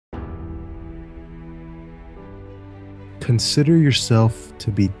Consider yourself to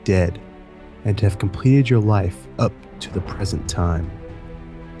be dead and to have completed your life up to the present time,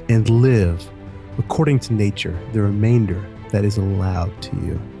 and live according to nature the remainder that is allowed to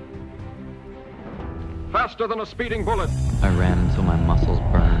you. Faster than a speeding bullet. I ran until my muscles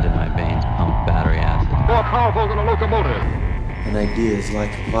burned and my veins pumped battery acid. More powerful than a locomotive. An idea is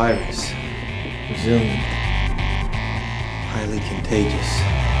like a virus. Resilient. Highly contagious.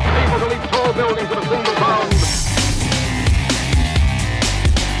 Able to leap tall buildings in a single bound.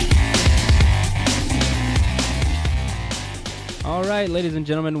 All right, ladies and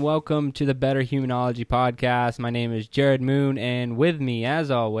gentlemen, welcome to the Better Humanology Podcast. My name is Jared Moon, and with me, as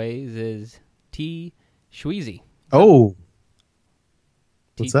always, is T. Schweezy. Oh,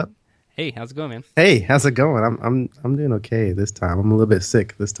 what's up? Hey, how's it going, man? Hey, how's it going? I'm doing okay this time. I'm a little bit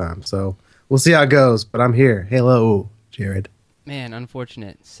sick this time, so we'll see how it goes. But I'm here. Hello, Jared. Man,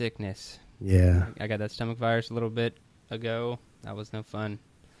 unfortunate sickness. Yeah, I got that stomach virus a little bit ago. That was no fun.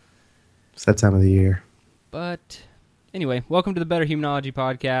 it's that time of the year. But anyway, welcome to the Better Humanology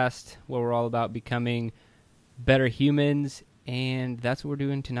Podcast, where we're all about becoming better humans, and that's what we're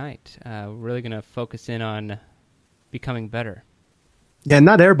doing tonight. We're really going to focus in on becoming better. Yeah,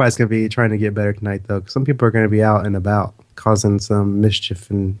 not everybody's going to be trying to get better tonight, though. 'Cause some people are going to be out and about, causing some mischief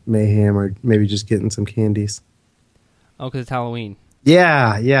and mayhem, or maybe just getting some candies. Oh, because it's Halloween.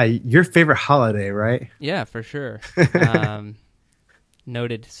 Yeah, your favorite holiday, right? Yeah, for sure.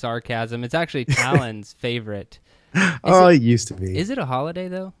 Noted sarcasm. It's actually Talon's favorite. It used to be. Is it a holiday,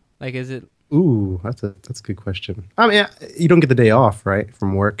 though? Like, is it? Ooh, that's a good question. I mean, you don't get the day off, right,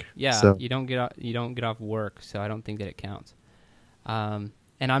 from work? Yeah, so. you don't get off work, so I don't think that it counts. And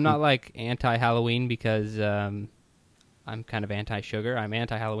I'm not like anti-Halloween because I'm kind of anti-sugar. I'm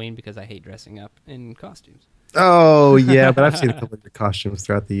anti-Halloween because I hate dressing up in costumes. Oh, yeah, but I've seen a couple of your costumes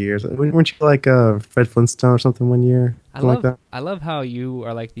throughout the years. Weren't you like Fred Flintstone or something one year? I love how you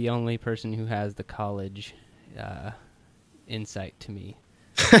are like the only person who has the college insight to me.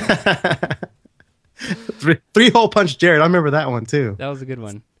 Three-hole punch Jared. I remember that one, too. That was a good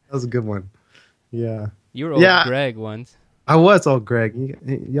one. That was a good one. Yeah. You were old Greg once. I was old Greg.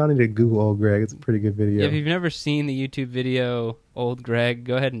 Y'all need to Google old Greg. It's a pretty good video. If you've never seen the YouTube video Old Greg,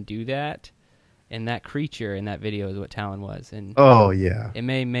 go ahead and do that. And that creature in that video is what Talon was. And oh, yeah. it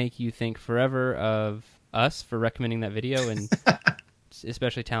may make you think forever of us for recommending that video, and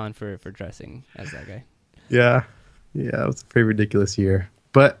especially Talon for dressing as that guy. Yeah. Yeah, it was a pretty ridiculous year.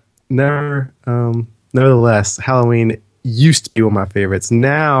 But nevertheless, Halloween used to be one of my favorites.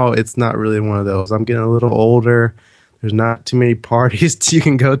 Now it's not really one of those. I'm getting a little older. There's not too many parties you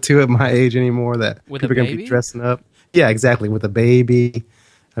can go to at my age anymore that with people are going to be dressing up. Yeah, exactly, with a baby.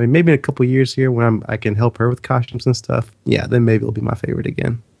 I mean, maybe in a couple years here when I can help her with costumes and stuff. Yeah, then maybe it'll be my favorite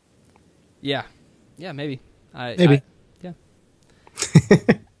again. Yeah, maybe. Maybe. Yeah.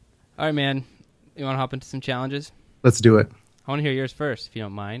 All right, man. You want to hop into some challenges? Let's do it. I want to hear yours first, if you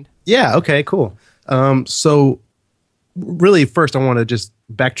don't mind. Yeah, okay, cool. So really, first, I want to just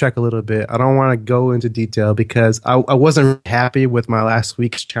backtrack a little bit. I don't want to go into detail because I wasn't happy with my last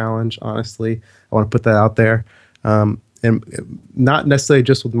week's challenge, honestly. I want to put that out there. And not necessarily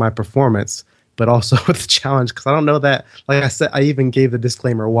just with my performance, but also with the challenge, because I don't know that, like I said, I even gave the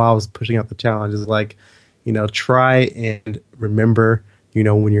disclaimer while I was pushing out the challenge, is like, try and remember,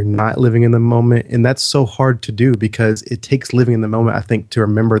 when you're not living in the moment. And that's so hard to do because it takes living in the moment, I think, to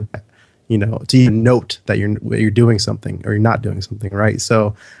remember that, to even note that you're doing something or you're not doing something, right?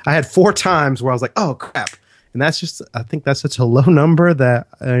 So I had 4 times where I was like, oh, crap. And I think that's such a low number that,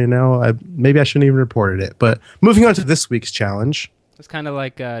 maybe I shouldn't even reported it. But moving on to this week's challenge. It's kind of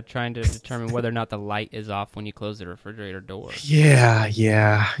like trying to determine whether or not the light is off when you close the refrigerator door. Yeah.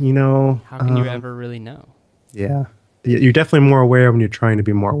 How can you ever really know? Yeah. You're definitely more aware when you're trying to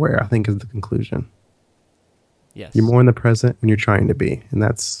be more aware, I think, is the conclusion. Yes. You're more in the present when you're trying to be. And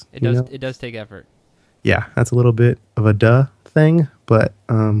that's... It does take effort. Yeah, that's a little bit of a duh thing, but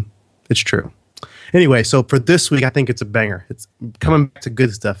it's true. Anyway, so for this week, I think it's a banger. It's coming back to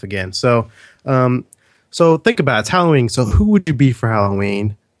good stuff again. So think about it. It's Halloween. So who would you be for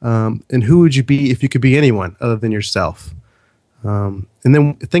Halloween? And who would you be if you could be anyone other than yourself? And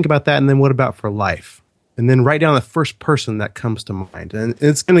then think about that. And then what about for life? And then write down the first person that comes to mind. And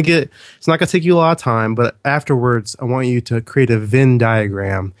it's not going to take you a lot of time, but afterwards, I want you to create a Venn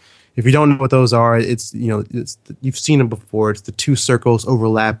diagram. If you don't know what those are, you've seen them before. It's the 2 circles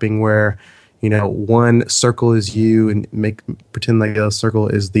overlapping where, one circle is you and pretend like the other circle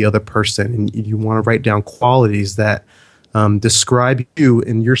is the other person. And you want to write down qualities that describe you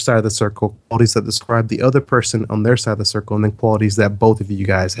in your side of the circle, qualities that describe the other person on their side of the circle, and then qualities that both of you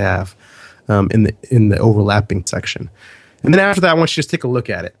guys have. in the overlapping section. And then after that, I want you to just take a look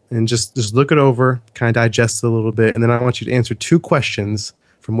at it and just look it over, kind of digest it a little bit. And then I want you to answer 2 questions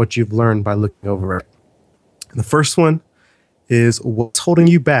from what you've learned by looking over it. And the first one is, what's holding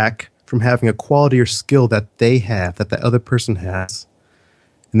you back from having a quality or skill that they have, that the other person has?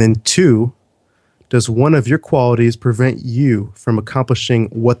 And then 2, does one of your qualities prevent you from accomplishing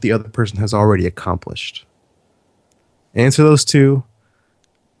what the other person has already accomplished? Answer those 2,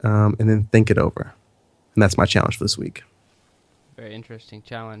 and then think it over. And that's my challenge for this week. Very interesting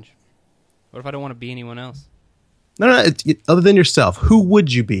challenge. What if I don't want to be anyone else? No, other than yourself. Who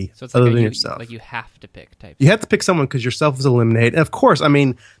would you be So it's other like than you, yourself? like you have to pick type. You have to pick someone because yourself is eliminated. And of course, I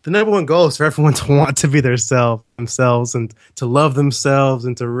mean, the number one goal is for everyone to want to be themselves and to love themselves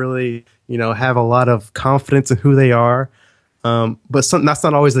and to really, have a lot of confidence in who they are. But that's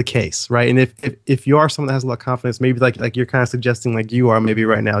not always the case, right? And if you are someone that has a lot of confidence, maybe like you're kind of suggesting like you are maybe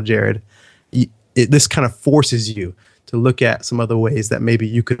right now, Jared, this kind of forces you to look at some other ways that maybe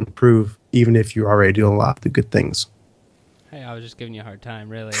you could improve, even if you're already doing a lot of the good things. Hey, I was just giving you a hard time,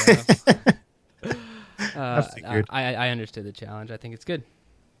 really. I figured. I understood the challenge. I think it's good.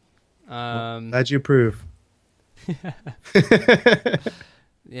 Glad you approve.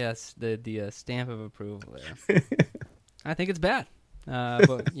 Yes, the stamp of approval there. I think it's bad.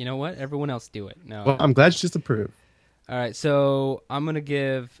 But you know what? Everyone else do it. No. Well, I'm glad you just approve. All right, so I'm going to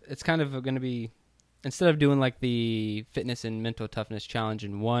give, it's kind of going to be, instead of doing like the fitness and mental toughness challenge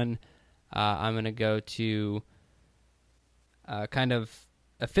in one, I'm going to go to kind of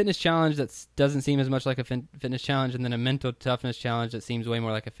a fitness challenge that doesn't seem as much like a fitness challenge, and then a mental toughness challenge that seems way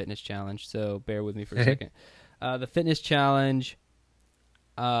more like a fitness challenge. So bear with me for a second. The fitness challenge,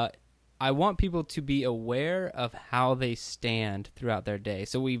 I want people to be aware of how they stand throughout their day.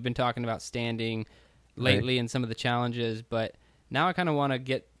 So we've been talking about standing lately in some of the challenges, but now I kind of want to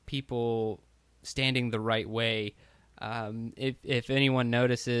get people standing the right way. If anyone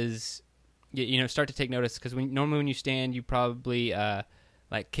notices, start to take notice, because normally when you stand, you probably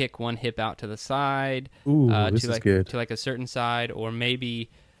like kick one hip out to the side, this is good. to like a certain side, or maybe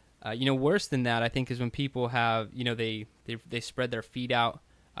worse than that, I think, is when people have they spread their feet out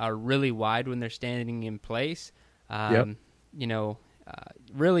really wide when they're standing in place.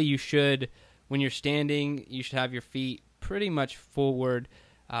 Really, you should, when you're standing, you should have your feet pretty much forward,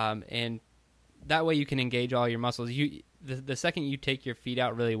 and that way you can engage all your muscles. The second you take your feet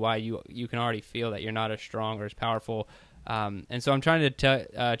out really wide, you can already feel that you're not as strong or as powerful. And so I'm trying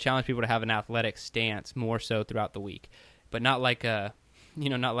to challenge people to have an athletic stance more so throughout the week, but not like a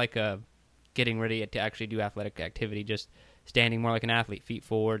getting ready to actually do athletic activity, just standing more like an athlete, feet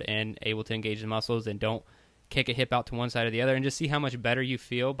forward and able to engage the muscles, and don't kick a hip out to one side or the other, and just see how much better you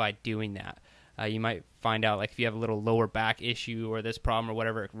feel by doing that. You might find out, like, if you have a little lower back issue or this problem or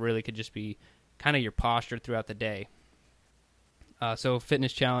whatever, it really could just be kind of your posture throughout the day. So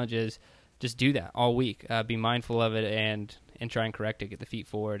fitness challenges, just do that all week. Be mindful of it and try and correct it. Get the feet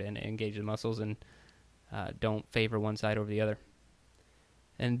forward and engage the muscles, and don't favor one side over the other.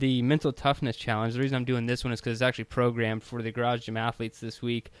 And the mental toughness challenge, the reason I'm doing this one is because it's actually programmed for the Garage Gym athletes this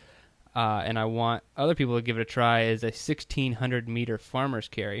week, and I want other people to give it a try, is a 1,600-meter farmer's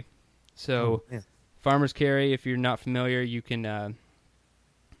carry. So farmer's carry, if you're not familiar, you can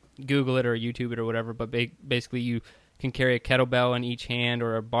Google it or YouTube it or whatever, but basically you can carry a kettlebell in each hand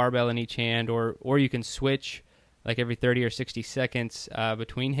or a barbell in each hand, or you can switch like every 30 or 60 seconds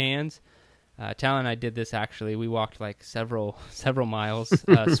between hands. Tal and I did this, actually. We walked like several miles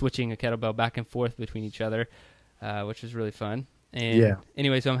switching a kettlebell back and forth between each other, which was really fun. And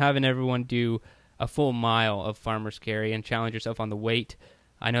anyway, so I'm having everyone do a full mile of farmer's carry and challenge yourself on the weight.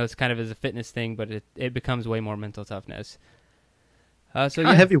 I know it's kind of as a fitness thing, but it becomes way more mental toughness. How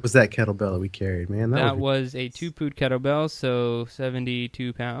heavy was that kettlebell that we carried, man? That was a 2-pood kettlebell, so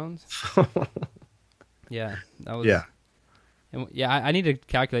 72 pounds. Yeah, that was. Yeah. And I need to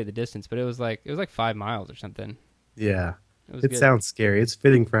calculate the distance, but it was like 5 miles or something. Yeah, it sounds scary. It's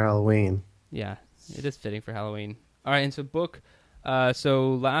fitting for Halloween. Yeah, it is fitting for Halloween. All right, and so book.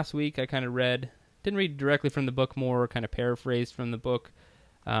 So last week I kind of didn't read directly from the book, more kind of paraphrased from the book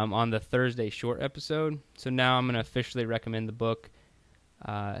on the Thursday short episode. So now I'm going to officially recommend the book.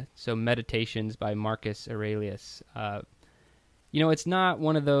 So Meditations by Marcus Aurelius. It's not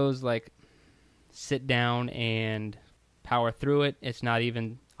one of those like sit down and power through it. It's not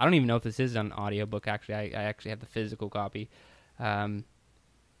even, I don't even know if this is an audiobook, actually. I actually have the physical copy. But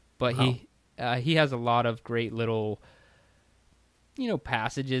wow. He has a lot of great little,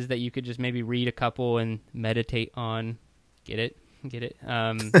 passages that you could just maybe read a couple and meditate on. Get it?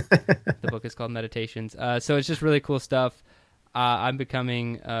 The book is called Meditations. So it's just really cool stuff. I'm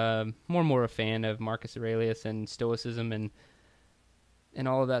becoming more and more a fan of Marcus Aurelius and Stoicism and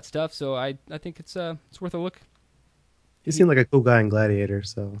all of that stuff. So I think it's worth a look. He seemed like a cool guy in Gladiator,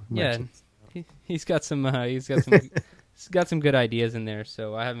 so I might Yeah, he's got some he's got some good ideas in there.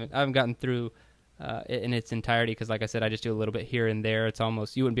 So I haven't gotten through it in its entirety because, like I said, I just do a little bit here and there. It's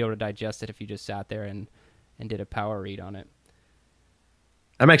almost you wouldn't be able to digest it if you just sat there and did a power read on it.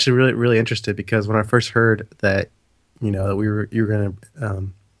 I'm actually really, really interested because when I first heard that, that you were going to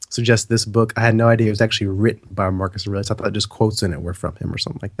suggest this book, I had no idea it was actually written by Marcus Aurelius. I thought just quotes in it were from him or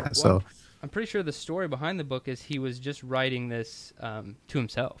something like that. Well, So I'm pretty sure the story behind the book is he was just writing this to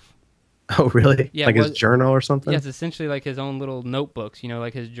himself. oh, really? Yeah, Like his journal or something? Yeah, it's essentially like his own little notebooks,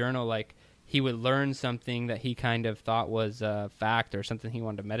 like his journal. Like he would learn something that he kind of thought was a fact or something he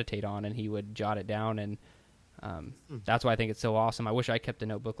wanted to meditate on, and he would jot it down. And that's why I think it's so awesome. I wish I kept a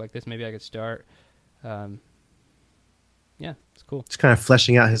notebook like this. Maybe I could start. Yeah, it's cool. Just kind of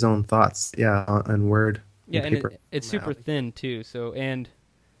fleshing out his own thoughts, on Word. Yeah, and paper. it's super thin too. So, and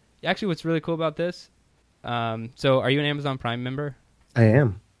actually, what's really cool about this? So, are you an Amazon Prime member? I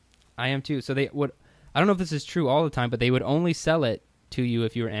am. I am too. So they would. I don't know if this is true all the time, but they would only sell it to you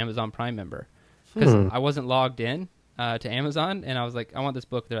if you were an Amazon Prime member. Because I wasn't logged in to Amazon, and I was like, I want this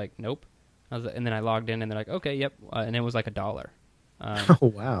book. They're like, nope. And then I logged in, and they're like, okay, yep. And it was like $1. Oh,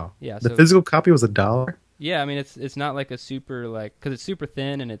 wow. Yeah. The So, physical copy was $1? yeah, I mean, it's not like a super because it's super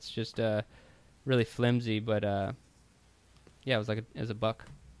thin and it's just really flimsy, but yeah, it was it was $1.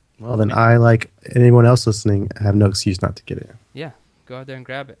 Well, then I, like anyone else listening, have no excuse not to get it. Yeah, go out there and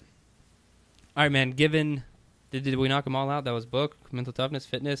grab it. All right, man. Did we knock them all out? That was book, mental toughness,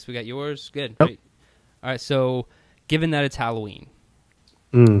 fitness. We got yours. Good. Yep. Great. All right. So, given that it's Halloween,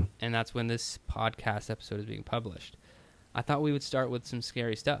 Mm. and that's when this podcast episode is being published, I thought we would start with some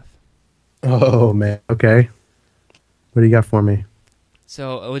scary stuff. Oh, man. Okay. What do you got for me?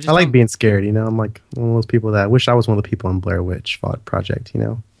 So, I like being scared, I'm like one of those people that I wish I was one of the people in Blair Witch Project,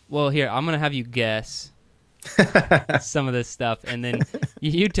 Well, here I'm gonna have you guess some of this stuff, and then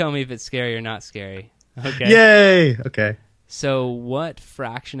you tell me if it's scary or not scary. Okay. Yay! Okay. So, what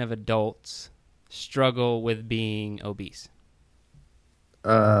fraction of adults struggle with being obese?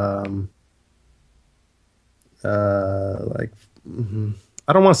 Like,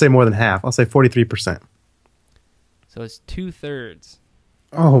 I don't want to say more than half. I'll say 43%. So it's 2/3.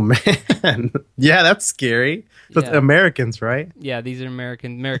 Oh man, yeah, that's scary. So it's Yeah. Americans, right? Yeah, these are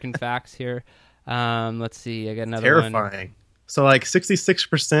American facts here. Let's see. I got another one. Terrifying. So like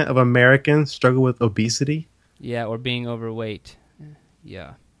 66% of Americans struggle with obesity. Yeah, or being overweight.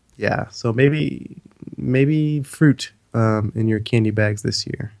 Yeah. Yeah, so maybe fruit in your candy bags this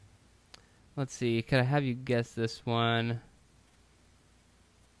year. Let's see. Could I have you guess this one?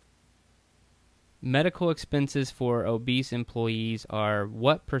 Medical expenses for obese employees are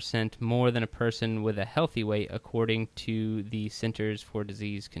what % more than a person with a healthy weight, according to the Centers for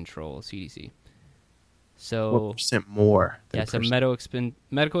Disease Control, CDC? So, What percent more? Than yeah, a so person?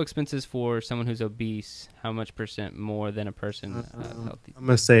 medical expenses for someone who's obese, how much % more than a person healthy? I'm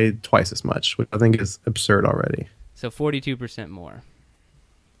gonna say twice as much, which I think is absurd already. So 42% more.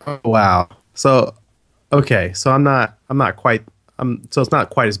 Oh, wow. So, okay, so I'm not quite. So it's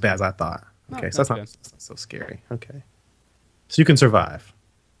not quite as bad as I thought. Okay, so that's not so scary. Okay, so you can survive.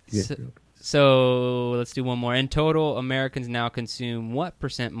 So let's do one more. In total, Americans now consume what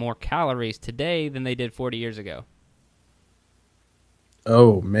 % more calories today than they did 40 years ago?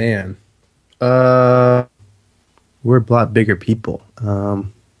 Oh man, we're a lot bigger people.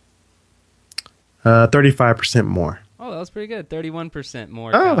 35% more. Oh, that was pretty good. 31%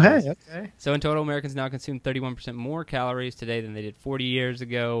 more. Oh, calories. hey, okay. So in total, Americans now consume 31% more calories today than they did 40 years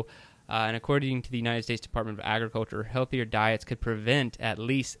ago. And according to the United States Department of Agriculture, healthier diets could prevent at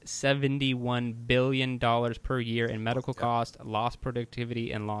least $71 billion per year in medical costs, lost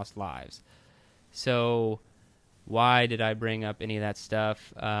productivity, and lost lives. So why did I bring up any of that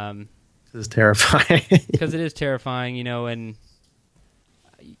stuff? This is terrifying. Because it is terrifying, and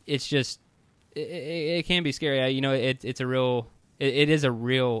it's just, it can be scary. It's a real, it is a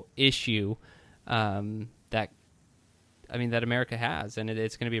real issue that America has, and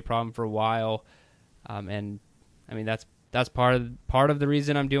it's going to be a problem for a while. And I mean that's part of the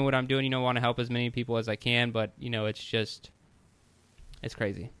reason I'm doing what I'm doing. I want to help as many people as I can, but it's just it's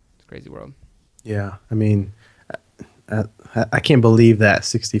crazy. It's a crazy world. Yeah, I mean, I can't believe that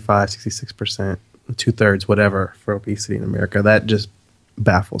 65, 66%, 2/3, whatever, for obesity in America. That just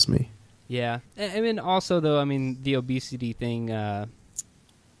baffles me. Yeah, I mean, also though, the obesity thing.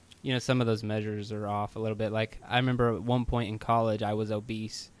 Some of those measures are off a little bit. Like I remember at one point in college, I was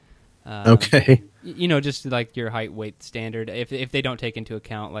obese, Okay. Just like your height, weight standard. If they don't take into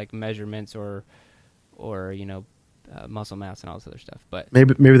account like measurements or muscle mass and all this other stuff. But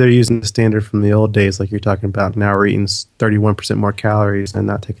Maybe they're using the standard from the old days, like you're talking about. Now we're eating 31% more calories and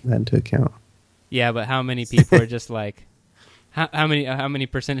not taking that into account. yeah, but how many people are just like, how many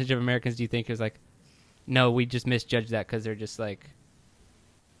percentage of Americans do you think is like, no, we just misjudged that because they're just like,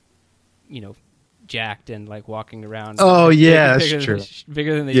 jacked and like walking around. Oh yeah, bigger that's true.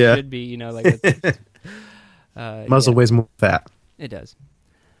 Bigger than they Yeah. should be. Like Muscle weighs more fat. it does.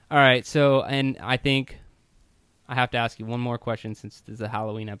 All right, so and I think I have to ask you one more question since this is a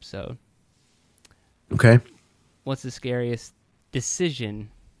Halloween episode. Okay. What's the scariest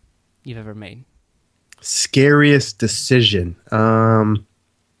decision you've ever made? Scariest decision.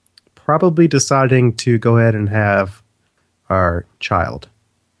 Probably deciding to go ahead and have our child,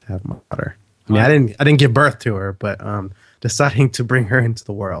 have my daughter. I mean, I didn't give birth to her, but deciding to bring her into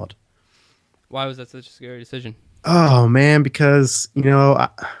the world. Why was that such a scary decision? Oh man, because this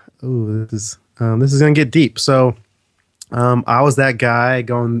is gonna get deep. So, I was that guy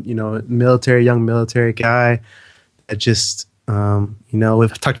going, young military guy that just, if I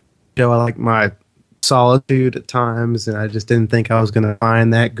talked I like my solitude at times, and I just didn't think I was gonna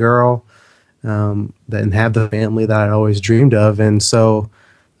find that girl, and have the family that I always dreamed of, and so,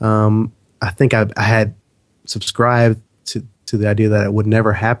 I think I had subscribed to the idea that it would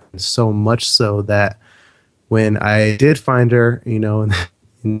never happen, so much so that when I did find her, and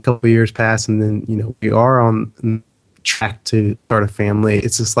a couple of years passed, and then we are on track to start a family.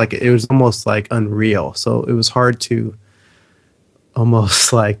 It's just like it was almost like unreal. So it was hard to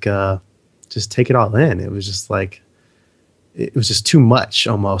almost like just take it all in. It was just like it was just too much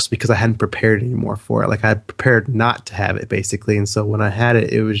almost because I hadn't prepared anymore for it. Like I had prepared not to have it basically, and so when I had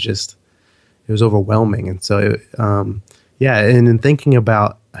it, it was overwhelming. And so and in thinking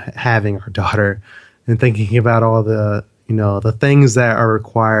about having our daughter and thinking about all the the things that are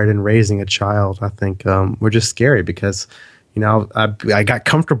required in raising a child, I think were just scary because I got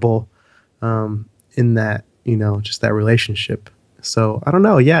comfortable in that just that relationship. So I don't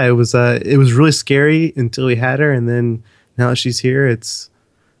know. Yeah, it was really scary until we had her, and then now that she's here, it's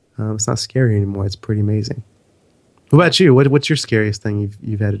not scary anymore. It's pretty amazing. What about you? What's your scariest thing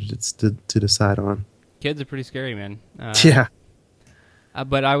you've had to decide on? Kids are pretty scary, man. Yeah.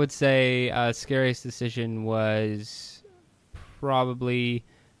 But I would say scariest decision was probably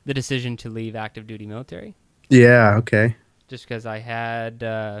the decision to leave active duty military. Yeah. Okay. Just because I had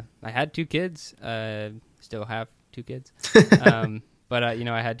 2 kids, still have 2 kids, but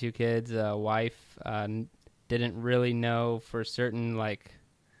I had 2 kids, a wife. Didn't really know for certain. Like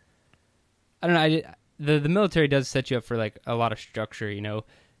I don't know. The military does set you up for like a lot of structure,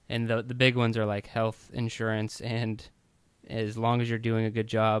 and the big ones are like health insurance and as long as you're doing a good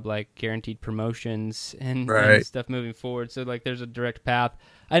job, like guaranteed promotions and stuff moving forward. So like there's a direct path.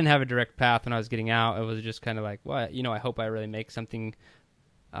 I didn't have a direct path when I was getting out. It was just kind of like, what, I hope I really make something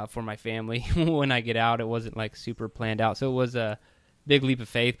for my family when I get out. It wasn't like super planned out. So it was a big leap of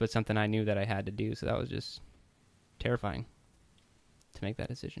faith, but something I knew that I had to do. So that was just terrifying to make that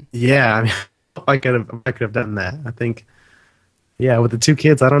decision. Yeah. I mean, I could have done that. I think, yeah, with the 2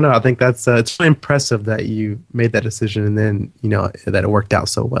 kids, I don't know. I think that's it's really impressive that you made that decision and then that it worked out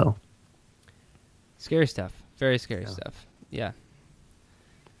so well. Scary stuff, very scary stuff. Yeah,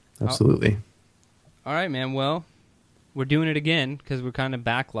 absolutely. All right, man. Well, we're doing it again because we're kind of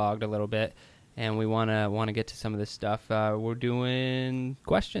backlogged a little bit, and we want to get to some of this stuff. We're doing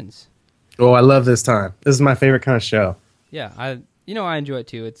questions. Oh, I love this time. This is my favorite kind of show. Yeah, I enjoy it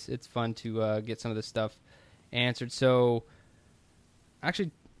too. It's fun to get some of this stuff answered. So,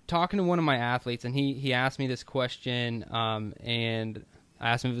 actually, talking to one of my athletes, and he asked me this question, and I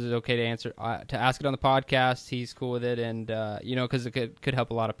asked him if it was okay to ask it on the podcast. He's cool with it, and because it could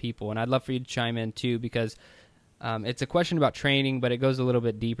help a lot of people. And I'd love for you to chime in too, because it's a question about training, but it goes a little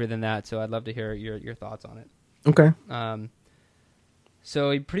bit deeper than that. So I'd love to hear your thoughts on it. Okay.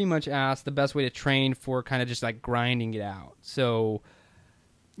 So he pretty much asked the best way to train for kind of just like grinding it out. So,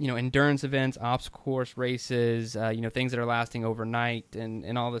 endurance events, obstacle course races, things that are lasting overnight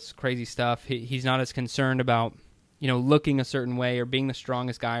and all this crazy stuff. He's not as concerned about, looking a certain way or being the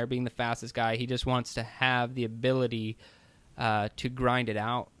strongest guy or being the fastest guy. He just wants to have the ability to grind it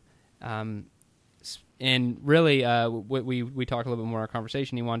out. And really, we talked a little bit more in our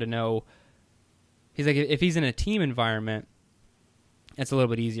conversation. He wanted to know, he's like, if he's in a team environment, it's a little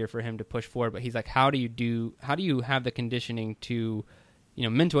bit easier for him to push forward. But he's like, how do you have the conditioning to,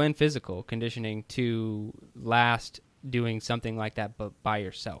 mental and physical conditioning to last doing something like that, but by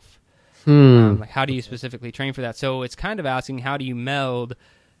yourself? Like, how do you specifically train for that? So it's kind of asking, how do you meld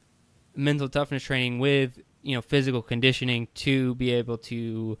mental toughness training with, physical conditioning to be able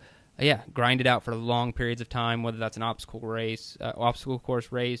to, grind it out for long periods of time, whether that's an obstacle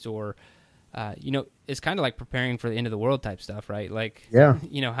course race, or, it's kind of like preparing for the end of the world type stuff, right? Like, Yeah.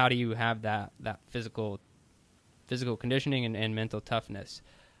 how do you have that physical conditioning and mental toughness?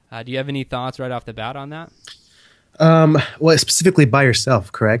 Do you have any thoughts right off the bat on that? Well, specifically by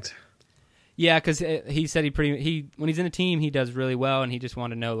yourself, correct? Yeah, because he said he when he's in a team, he does really well, and he just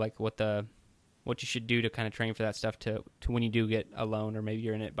wanted to know like what you should do to kind of train for that stuff to when you do get alone, or maybe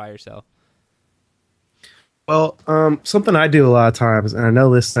you're in it by yourself. Well, something I do a lot of times, and I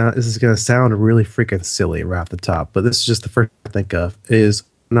know this is going to sound really freaking silly right off the top, but this is just the first thing I think of, is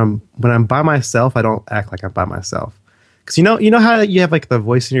when I'm by myself, I don't act like I'm by myself. Because you know how you have like the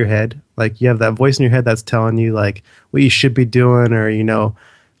voice in your head, like you have that voice in your head that's telling you like what you should be doing, or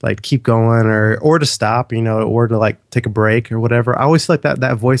like keep going, or to stop, or to like take a break or whatever. I always feel like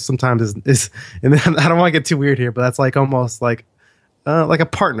that voice sometimes is and then, I don't want to get too weird here, but that's like almost like a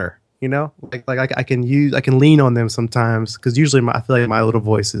partner, like I can lean on them sometimes, because usually I feel like my little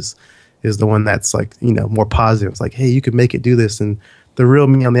voice is the one that's like more positive. It's like, hey, you could make it, do this, and the real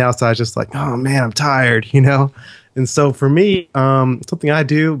me on the outside is just like, oh man, I'm tired, And so for me, something I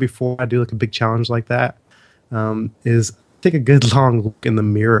do before I do like a big challenge like that is take a good long look in the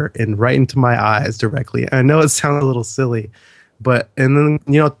mirror and right into my eyes directly. I know it sounds a little silly, and then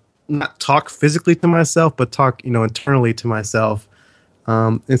not talk physically to myself, but talk internally to myself.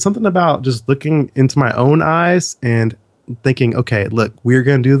 And something about just looking into my own eyes and thinking, okay, look, we're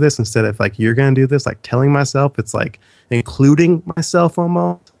gonna do this, instead of like you're gonna do this. Like telling myself, it's like including myself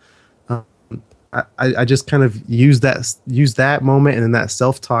almost. I just kind of use that moment and then that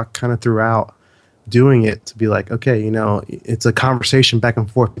self-talk kind of throughout doing it, to be like, okay, it's a conversation back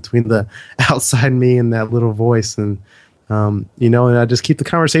and forth between the outside me and that little voice. And, and I just keep the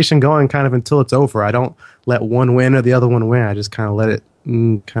conversation going kind of until it's over. I don't let one win or the other one win. I just kind of let it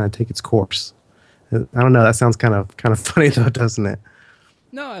kind of take its course. I don't know. That sounds kind of funny though, doesn't it?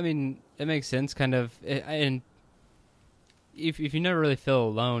 No, I mean, it makes sense kind of. And if you never really feel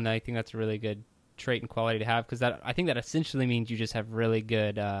alone, I think that's a really good trait and quality to have, because I think that essentially means you just have really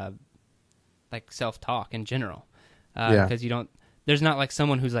good like self-talk in general, because there's not like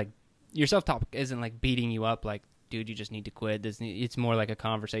someone who's like, your self-talk isn't like beating you up like, dude, you just need to quit. It's more like a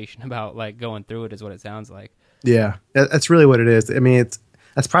conversation about like going through it, is what it sounds like. Yeah, that's really what it is. I mean,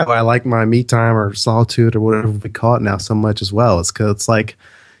 that's probably why I like my me time or solitude or whatever we call it now so much as well. It's because it's like,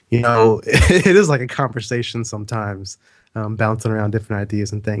 it is like a conversation sometimes, bouncing around different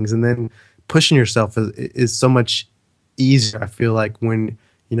ideas and things, and then pushing yourself is so much easier. I feel like when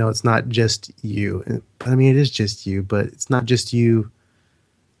it's not just you. I mean, it is just you, but it's not just you.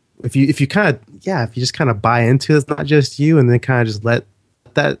 If you just kind of buy into it's not just you, and then kind of just let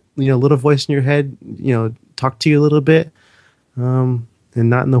that little voice in your head talk to you a little bit, and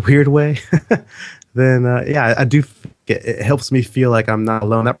not in the weird way, then I do. It helps me feel like I'm not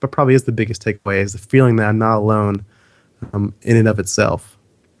alone. That probably is the biggest takeaway, is the feeling that I'm not alone, in and of itself.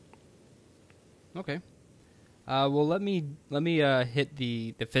 Okay. Well, let me hit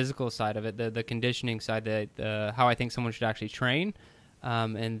the physical side of it, the conditioning side, how I think someone should actually train,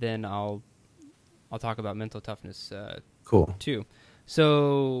 and then I'll talk about mental toughness. Cool. Too.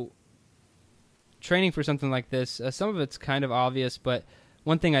 So, training for something like this, some of it's kind of obvious, but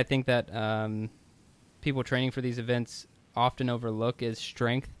one thing I think that people training for these events often overlook is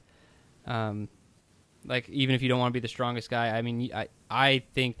strength. Like, even if you don't want to be the strongest guy, I mean, I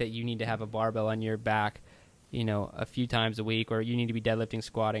think that you need to have a barbell on your back, a few times a week, or you need to be deadlifting,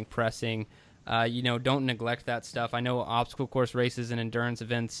 squatting, pressing. Don't neglect that stuff. I know obstacle course races and endurance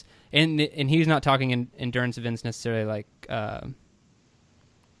events, and he's not talking in endurance events necessarily like a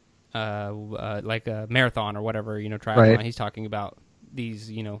marathon or whatever, triathlon. Right. He's talking about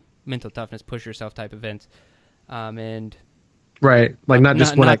these, mental toughness, push yourself type events, and right, like not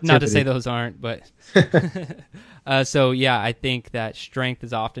just one activity. Not to say those aren't, but so yeah, I think that strength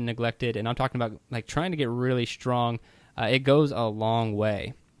is often neglected, and I'm talking about like trying to get really strong. It goes a long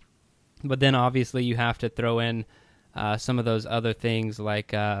way, but then obviously you have to throw in some of those other things,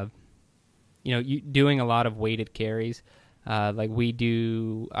 like you doing a lot of weighted carries. Like we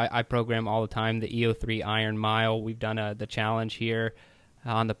do, I program all the time the EO3 Iron Mile. We've done the challenge here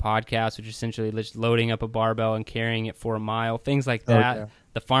on the podcast, which is essentially just loading up a barbell and carrying it for a mile, things like that. Okay.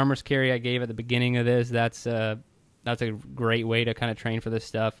 The farmer's carry I gave at the beginning of this, that's a great way to kind of train for this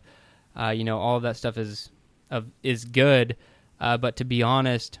stuff. All of that stuff is good, but to be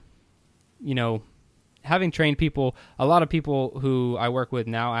honest, having trained people, a lot of people who I work with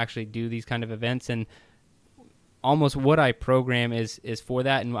now actually do these kind of events, and almost what I program is for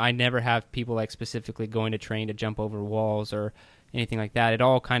that, and I never have people like specifically going to train to jump over walls or anything like that. It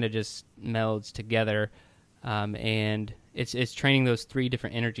all kind of just melds together, and it's training those 3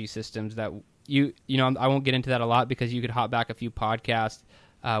 different energy systems that you know, I won't get into that a lot because you could hop back a few podcasts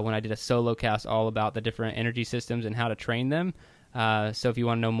when I did a solo cast all about the different energy systems and how to train them. So if you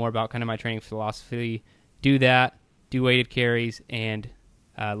want to know more about kind of my training philosophy, do that, do weighted carries, and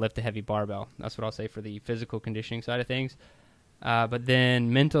lift a heavy barbell. That's what I'll say for the physical conditioning side of things. But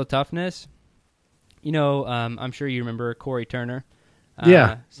then mental toughness, you know, I'm sure you remember Corey Turner.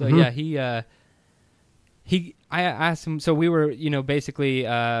 Yeah. So yeah, I asked him, so we were, you know, basically,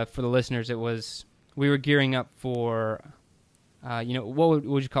 for the listeners, we were gearing up for, you know, what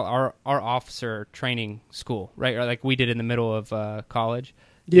would you call our officer training school, right? Or like we did in the middle of college.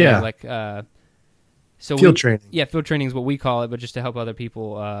 Yeah. You know, so field training. Yeah, field training is what we call it, but just to help other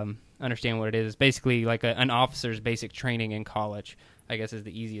people understand what it is. It's basically like an officer's basic training in college, I guess is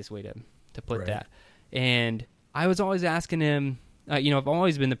the easiest way to put that. And I was always asking him, you know, I've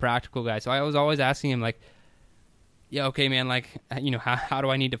always been the practical guy, so I was always asking him, like, yeah, okay, man, like, you know, how do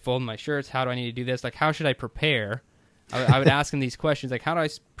I need to fold my shirts? How do I need to do this? Like, how should I prepare? I would ask him these questions, like, how do I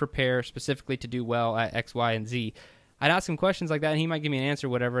prepare specifically to do well at X, Y, and Z? I'd ask him questions like that, and he might give me an answer,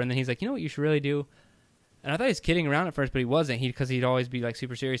 whatever, and then he's like, you know what you should really do? And I thought he was kidding around at first, but he wasn't. Because he'd always be, like,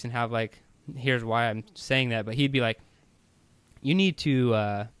 super serious and have, like, here's why I'm saying that. But he'd be like, you need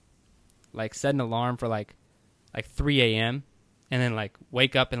to, like, set an alarm for, like 3 a.m., and then, like,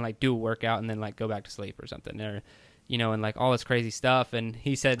 wake up and, like, do a workout and then, like, go back to sleep or something. Or, you know, and, like, all this crazy stuff. And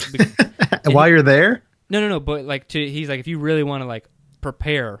he said... And while you're there? No. But, like, he's like, if you really want to, like,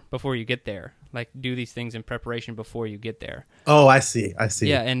 prepare before you get there, like, do these things in preparation before you get there. Oh, I see.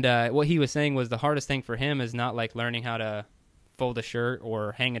 Yeah, and what he was saying was the hardest thing for him is not, like, learning how to fold a shirt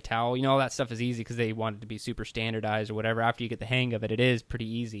or hang a towel. You know, all that stuff is easy because they want it to be super standardized or whatever. After you get the hang of it, it is pretty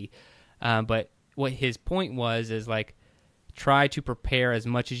easy. But what his point is, like, try to prepare as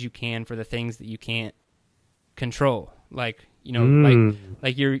much as you can for the things that you can't control. Like, you know,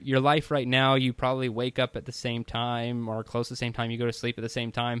 like your life right now, you probably wake up at the same time or close to the same time, you go to sleep at the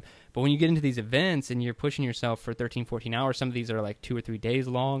same time. But when you get into these events and you're pushing yourself for 13, 14 hours, some of these are like 2 or 3 days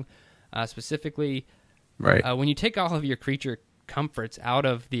long, specifically. Right. When you take all of your creature comforts out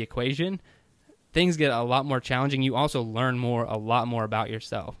of the equation, things get a lot more challenging. You also learn a lot more about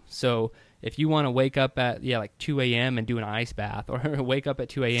yourself. So if you want to wake up at, like 2 a.m. and do an ice bath, or wake up at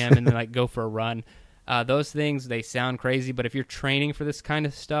 2 a.m. and then like go for a run, those things, they sound crazy, but if you're training for this kind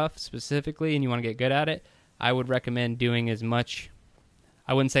of stuff specifically and you want to get good at it, I would recommend doing as much,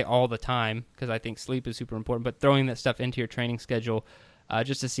 I wouldn't say all the time because I think sleep is super important, but throwing that stuff into your training schedule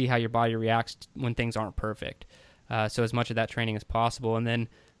just to see how your body reacts when things aren't perfect. So as much of that training as possible. And then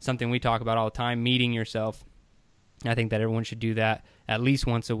something we talk about all the time, meeting yourself. I think that everyone should do that at least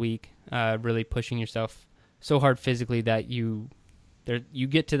once a week, really pushing yourself so hard physically that you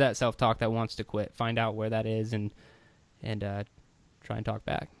get to that self-talk that wants to quit. Find out where that is and try and talk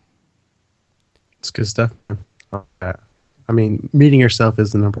back. It's good stuff. I mean, meeting yourself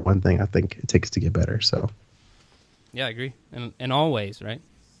is the number one thing I think it takes to get better. So, yeah, I agree. And always, right?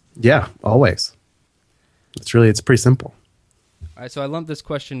 Yeah, always. It's pretty simple. All right, so I lumped this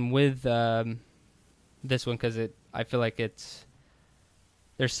question with this one because I feel like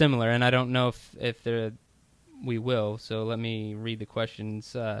they're similar, and I don't know if we will. So let me read the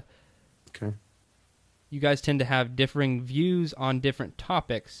questions. Okay. You guys tend to have differing views on different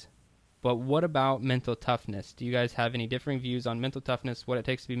topics, but what about mental toughness? Do you guys have any differing views on mental toughness, what it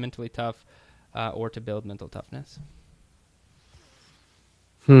takes to be mentally tough, or to build mental toughness?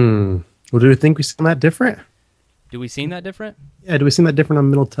 Well, do we think we seem that different? Do we seem that different? Yeah, do we seem that different on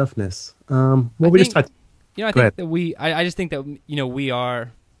mental toughness? We just talked. You know, I think that I just think that, you know, we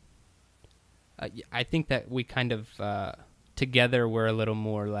are. I think that we kind of together we're a little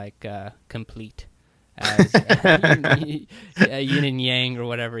more like complete, as yin and yang or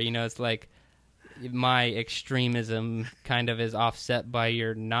whatever. You know, it's like my extremism kind of is offset by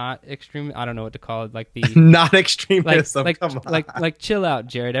your not extreme. I don't know what to call it. Like the not extremism. Come on. Like chill out,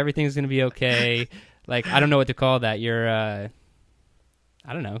 Jared. Everything's gonna be okay. Like, I don't know what to call that. You're, I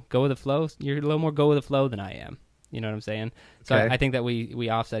don't know, go with the flow. You're a little more go with the flow than I am. You know what I'm saying? So Okay. I think that we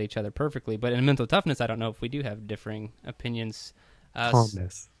offset each other perfectly. But in mental toughness, I don't know if we do have differing opinions.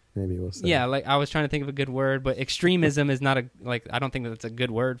 Calmness, maybe we'll say. Yeah, like I was trying to think of a good word, but extremism is not I don't think that's a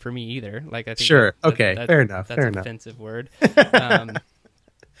good word for me either. Like, I think Sure. Okay. Fair enough. That's Fair an enough. offensive word. We're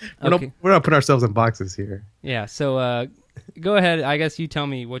not putting ourselves in boxes here. Yeah. So go ahead. I guess you tell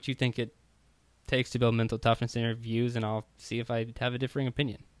me what you think it takes to build mental toughness in your views, and I'll see if I have a differing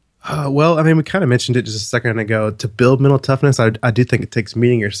opinion. Well, I mean, we kind of mentioned it just a second ago. To build mental toughness, I do think it takes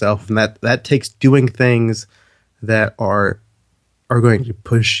meeting yourself, and that takes doing things that are going to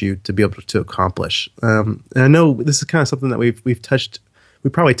push you to be able to accomplish. And I know this is kind of something that we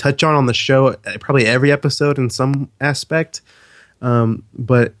probably touch on the show, probably every episode in some aspect.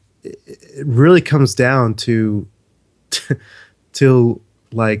 But it really comes down to to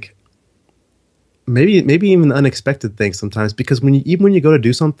like maybe even the unexpected things sometimes, because even when you go to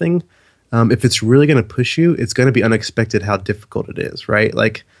do something, if it's really going to push you, it's going to be unexpected how difficult it is, right?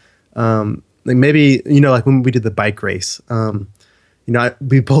 Like maybe, like when we did the bike race,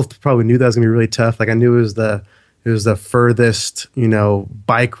 we both probably knew that was going to be really tough. Like I knew it was the furthest,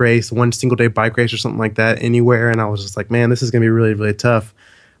 bike race, one single day bike race or something like that anywhere. And I was just like, man, this is going to be really, really tough.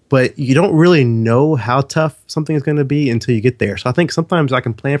 But you don't really know how tough something is going to be until you get there. So I think sometimes I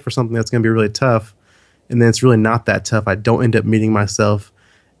can plan for something that's going to be really tough, and then it's really not that tough. I don't end up meeting myself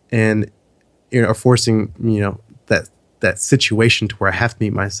and, or forcing, that situation to where I have to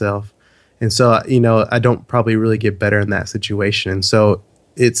meet myself. And so, I don't probably really get better in that situation. And so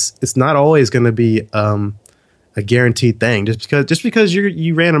it's not always going to be a guaranteed thing. Just because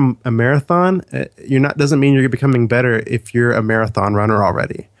you ran a marathon, doesn't mean you're becoming better if you're a marathon runner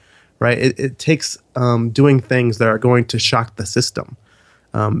already, right? It takes doing things that are going to shock the system,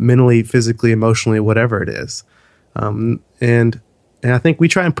 mentally, physically, emotionally, whatever it is. And I think we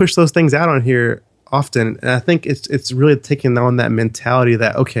try and push those things out on here often. And I think it's really taking on that mentality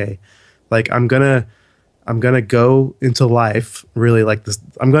that, okay, like I'm gonna go into life really like this.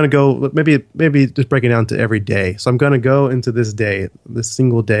 I'm gonna go maybe just break it down to every day. So I'm gonna go into this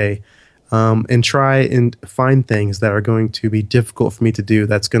single day, and try and find things that are going to be difficult for me to do.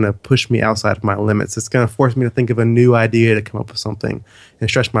 That's gonna push me outside of my limits. It's gonna force me to think of a new idea to come up with something and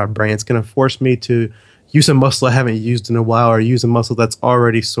stretch my brain. It's gonna force me to use a muscle I haven't used in a while, or use a muscle that's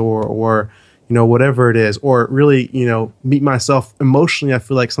already sore, or whatever it is, or really, meet myself emotionally. I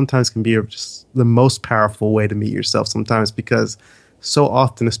feel like sometimes can be just the most powerful way to meet yourself sometimes, because so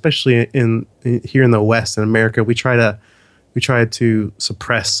often, especially in here in the West in America, we try to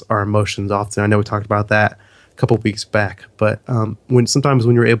suppress our emotions often. I know we talked about that a couple of weeks back, but when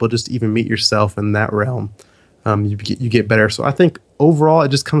you're able to just even meet yourself in that realm, you get better. So I think overall, it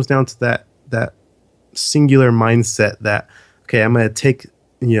just comes down to that singular mindset that, okay, I'm going to take,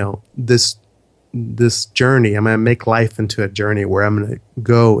 this journey. I'm going to make life into a journey where I'm going to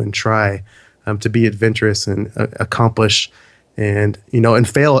go and try to be adventurous and accomplish and, and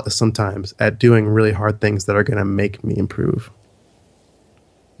fail sometimes at doing really hard things that are going to make me improve.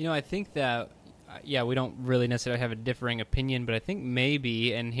 I think that, we don't really necessarily have a differing opinion, but I think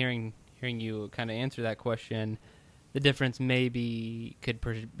maybe, and hearing you kind of answer that question, the difference maybe could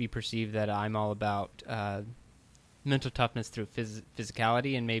be perceived that I'm all about mental toughness through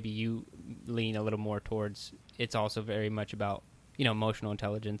physicality, and maybe you lean a little more towards it's also very much about emotional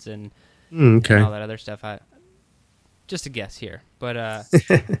intelligence and all that other stuff. Just a guess here, but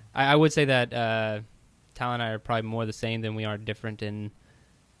I would say that Tal and I are probably more the same than we are different in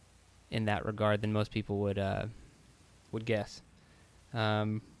that regard than most people would guess.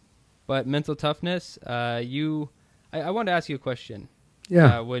 But mental toughness, I wanted to ask you a question.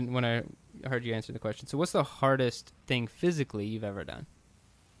 Yeah. When I heard you answer the question. So what's the hardest thing physically you've ever done?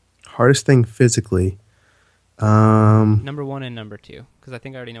 Hardest thing physically? Number one and number two, because I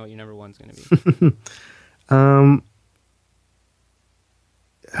think I already know what your number one's going to be.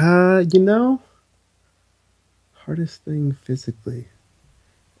 Hardest thing physically.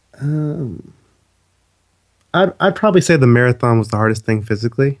 I'd probably say the marathon was the hardest thing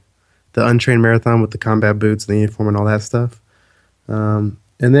physically. The untrained marathon with the combat boots and the uniform and all that stuff. And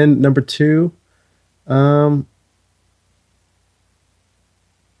then number two, I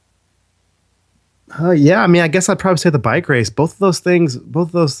mean, I guess I'd probably say the bike race. Both of those things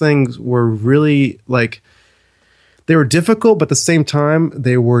were really they were difficult, but at the same time,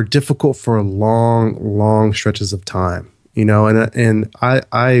 they were difficult for long, long stretches of time. And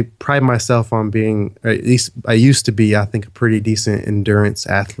I pride myself on being, or at least I used to be, I think, a pretty decent endurance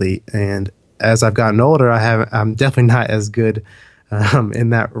athlete. And as I've gotten older, I'm definitely not as good in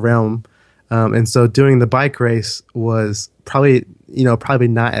that realm. And so doing the bike race was probably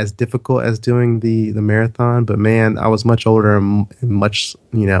not as difficult as doing the marathon, but man, I was much older and in much,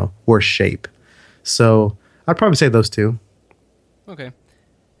 worse shape. So I'd probably say those two. Okay.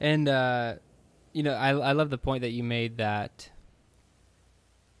 And, I love the point that you made that,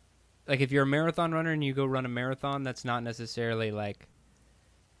 like, if you're a marathon runner and you go run a marathon, that's not necessarily like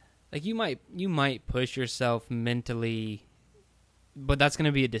you might push yourself mentally, but that's going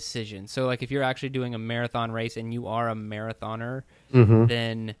to be a decision. So, like, if you're actually doing a marathon race and you are a marathoner,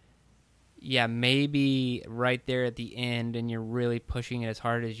 then yeah, maybe right there at the end, and you're really pushing it as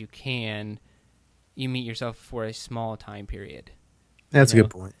hard as you can, you meet yourself for a small time period. That's a know?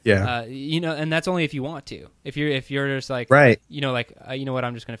 good point. Yeah. And that's only if you want to. If you're just like, Right. you know what,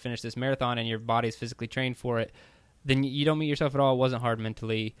 I'm just going to finish this marathon, and your body's physically trained for it, then you don't meet yourself at all. It wasn't hard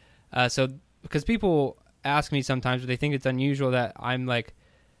mentally. So because people ask me sometimes, they think it's unusual that I'm like,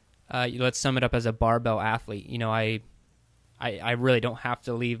 let's sum it up as a barbell athlete. You know, I really don't have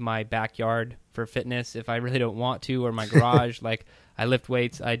to leave my backyard for fitness if I really don't want to, or my garage. Like, I lift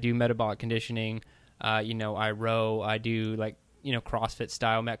weights, I do metabolic conditioning, I row, I do like, CrossFit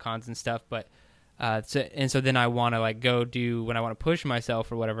style metcons and stuff. But so then I want to like go do when I want to push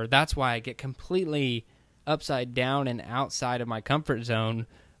myself or whatever. That's why I get completely upside down and outside of my comfort zone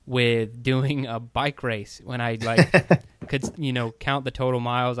with doing a bike race when I like could count the total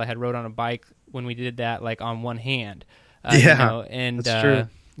miles I had rode on a bike when we did that, like on one hand. That's true.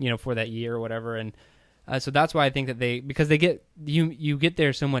 For that year or whatever. And so that's why I think that because they get, you get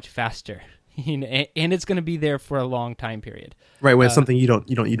there so much faster, and it's going to be there for a long time period. Right. When it's something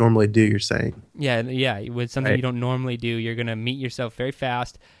you normally do, you're saying. Yeah. With something Right. you don't normally do, you're going to meet yourself very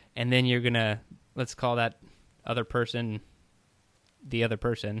fast. And then you're going to, let's call that other person, the other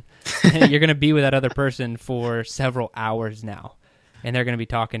person. You're going to be with that other person for several hours now. And they're going to be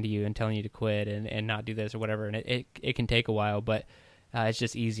talking to you and telling you to quit and not do this or whatever. And it can take a while, but it's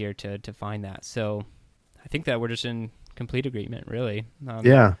just easier to find that. So I think that we're just in complete agreement, really,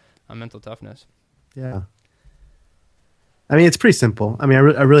 Yeah. on mental toughness. Yeah. I mean, it's pretty simple. I mean,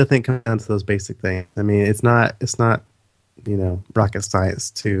 I really think it comes down to those basic things. I mean, it's not rocket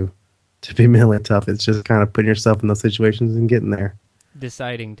science to be mentally tough. It's just kind of putting yourself in those situations and getting there.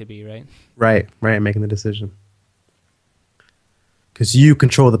 Deciding to be, right? Right. Making the decision. Because you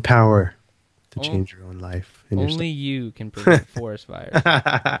control the power to change your own life. And Only you can prevent forest fires.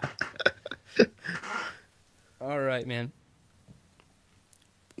 All right, man.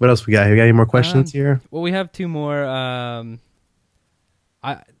 What else we got here? We got any more questions here? Well, we have two more.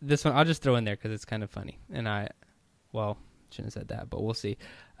 This one I'll just throw in there because it's kind of funny, and shouldn't have said that, but we'll see.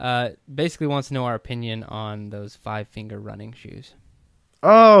 Basically wants to know our opinion on those 5-finger running shoes.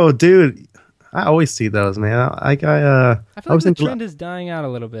 Oh, dude. I always see those, man. I feel like the trend is dying out a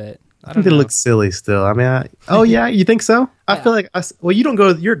little bit. I think it looks silly still. I mean, oh yeah, you think so? I feel like you don't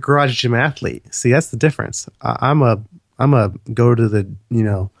go. You're a garage gym athlete. See, that's the difference. I'm a go to the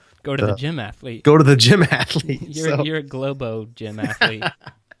the gym athlete. Go to the gym athlete. You're a Globo gym athlete.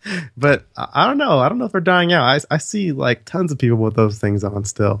 But I don't know. I don't know if they're dying out. I see like tons of people with those things on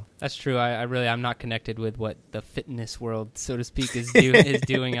still. That's true. I'm not connected with what the fitness world, so to speak, is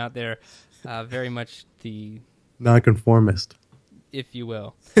doing out there. Very much the nonconformist, if you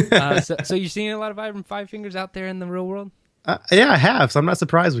will. So you're seeing a lot of Vibram 5 fingers out there in the real world? Yeah, I have. So I'm not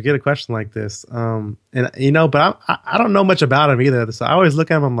surprised we get a question like this. But I don't know much about them either. So I always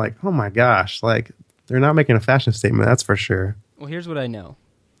look at them. I'm like, oh my gosh, like they're not making a fashion statement. That's for sure. Well, here's what I know.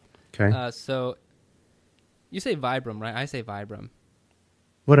 Okay. So you say Vibram, right? I say Vibram.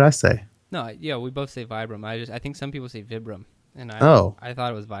 What did I say? No, yeah, we both say Vibram. I think some people say Vibram, and I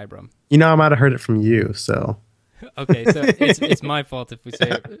thought it was Vibram. I might have heard it from you. So. Okay, so it's my fault if we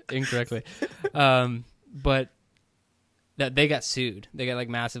say it incorrectly. But that they got sued. They got like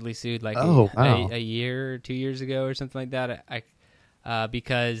massively sued, like a year or 2 years ago or something like that.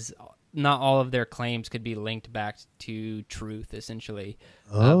 Because not all of their claims could be linked back to truth, essentially.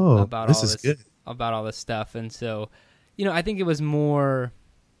 About all this stuff, and so, I think it was more.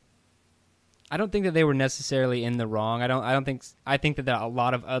 I don't think that they were necessarily in the wrong. I think that a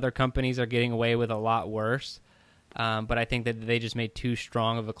lot of other companies are getting away with a lot worse. But I think that they just made too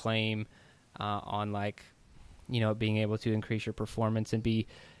strong of a claim on being able to increase your performance and be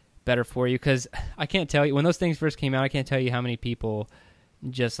better for you. Because I can't tell you, when those things first came out, I can't tell you how many people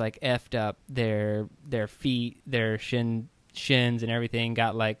just like effed up their feet, their shins and everything.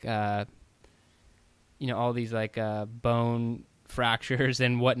 Got like all these like bone fractures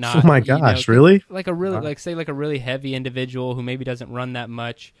and whatnot. Oh my gosh, really? Like a really say like a really heavy individual who maybe doesn't run that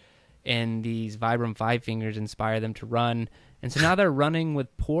much. And these Vibram 5 fingers inspire them to run. And so now they're running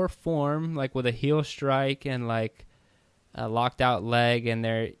with poor form, like with a heel strike and like a locked out leg.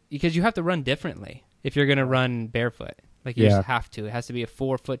 And because you have to run differently if you're going to run barefoot. Like you just have to. It has to be a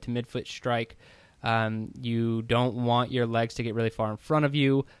 4-foot to mid-foot strike. You don't want your legs to get really far in front of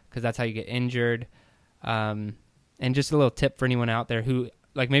you because that's how you get injured. And just a little tip for anyone out there who,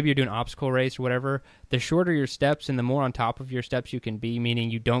 like maybe you're doing an obstacle race or whatever, the shorter your steps and the more on top of your steps you can be, meaning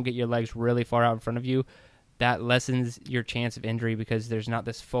you don't get your legs really far out in front of you, that lessens your chance of injury because there's not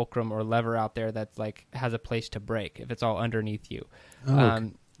this fulcrum or lever out there that's like has a place to break if it's all underneath you.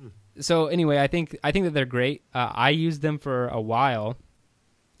 So anyway, I think that they're great. I used them for a while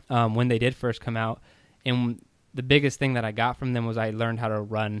when they did first come out, and the biggest thing that I got from them was I learned how to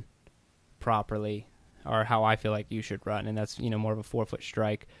run properly, or how I feel like you should run, and that's more of a 4-foot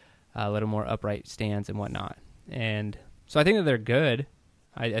strike, a little more upright stance and whatnot. And so I think that they're good.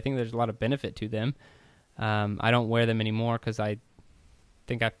 I think there's a lot of benefit to them. I don't wear them anymore because I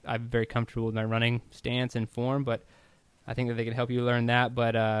think I'm very comfortable with my running stance and form, but I think that they can help you learn that.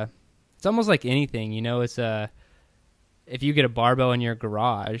 But it's almost like anything, it's if you get a barbell in your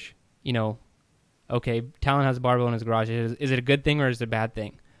garage, okay, Talon has a barbell in his garage. Is it a good thing or is it a bad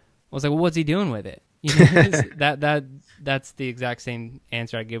thing? I was like, well, what's he doing with it? That's the exact same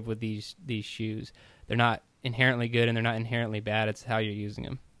answer I give with these shoes. They're not inherently good and they're not inherently bad. It's how you're using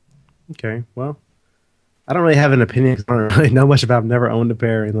them. Okay, well, I don't really have an opinion 'cause I don't really know much about. I've never owned a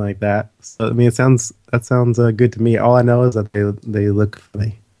pair or anything like that. So I mean, that sounds good to me. All I know is that they look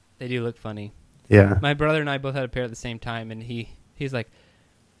funny. They do look funny. Yeah. My brother and I both had a pair at the same time, and he's like,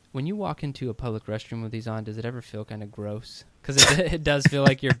 when you walk into a public restroom with these on, does it ever feel kind of gross? Because it does feel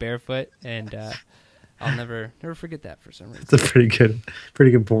like you're barefoot, and I'll never forget that for some reason. It's a pretty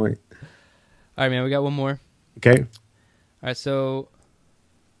good point. All right, man, we got one more. Okay. All right, so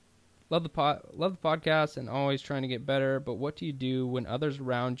love the podcast and always trying to get better, but what do you do when others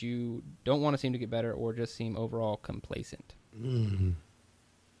around you don't want to seem to get better or just seem overall complacent?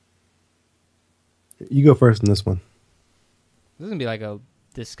 You go first in this one. This is going to be like a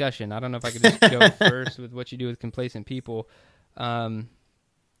discussion. I don't know if I could just go first with what you do with complacent people. Because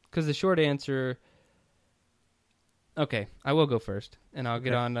the short answer... Okay, I will go first, and I'll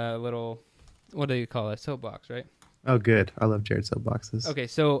get on a little... What do you call it? Soapbox, right? Oh, good. I love Jared soapboxes. Okay,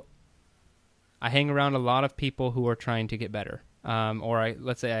 so I hang around a lot of people who are trying to get better. Or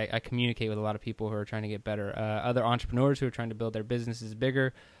let's say I communicate with a lot of people who are trying to get better. Other entrepreneurs who are trying to build their businesses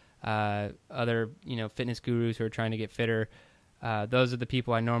bigger. Other fitness gurus who are trying to get fitter. Those are the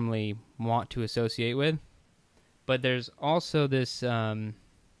people I normally want to associate with. But there's also this a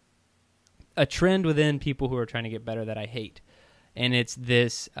trend within people who are trying to get better that I hate. And it's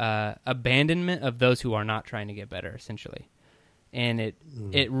this abandonment of those who are not trying to get better, essentially. And it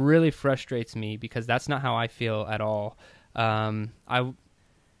really frustrates me because that's not how I feel at all. I'm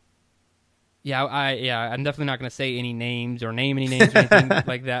definitely not going to say any names or name any names or anything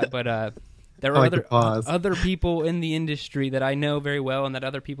like that. But there are other people in the industry that I know very well, and that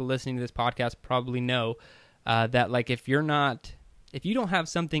other people listening to this podcast probably know that like if you don't have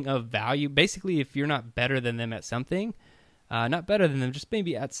something of value, basically if you're not better than them at something. Not better than them, just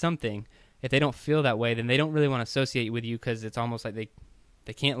maybe at something. If they don't feel that way, then they don't really want to associate with you because it's almost like they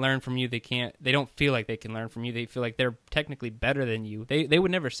can't learn from you. They don't feel like they can learn from you. They feel like they're technically better than you. They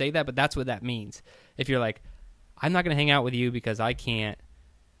would never say that, but that's what that means. If you're like, I'm not going to hang out with you because I can't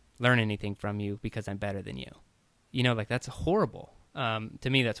learn anything from you because I'm better than you. Like that's horrible. To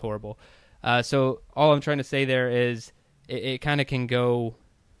me, that's horrible. So all I'm trying to say there is it kind of can go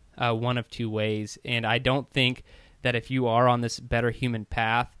one of two ways. And I don't think that if you are on this better human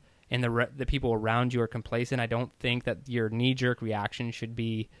path and the people around you are complacent, I don't think that your knee-jerk reaction should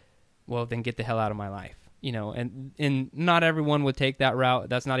be, well, then get the hell out of my life. And not everyone would take that route.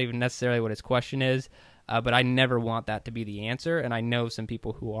 That's not even necessarily what his question is, but I never want that to be the answer, and I know some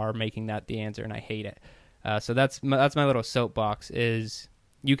people who are making that the answer, and I hate it. So that's my little soapbox is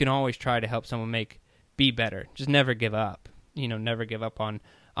you can always try to help someone be better. Just never give up. Never give up on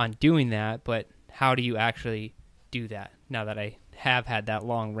doing that, but how do you actually do that now that I have had that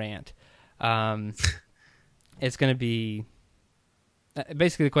long rant? It's going to be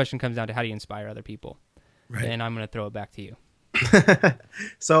basically the question comes down to how do you inspire other people, right? And I'm going to throw it back to you.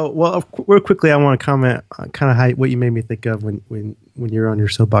 So, well, real quickly, I want to comment on kind of what you made me think of when you were on your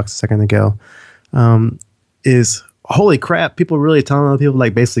soapbox a second ago. Is holy crap, people really telling other people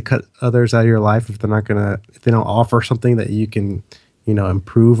like basically cut others out of your life if they don't offer something that you can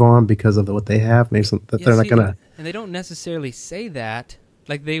improve on because of what they have. Maybe they're not gonna. And they don't necessarily say that,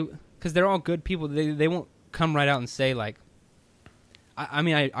 like because they're all good people. They won't come right out and say like.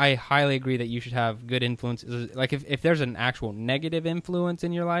 I highly agree that you should have good influences. Like if there's an actual negative influence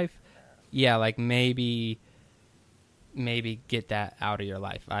in your life, yeah, like maybe get that out of your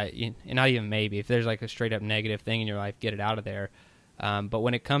life. And not even maybe. If there's like a straight up negative thing in your life, get it out of there. But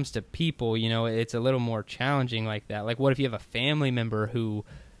when it comes to people, it's a little more challenging like that. Like what if you have a family member who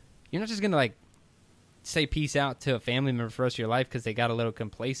you're not just going to like say peace out to a family member for the rest of your life because they got a little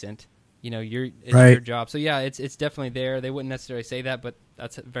complacent. It's right. Your job. So yeah, it's definitely there. They wouldn't necessarily say that, but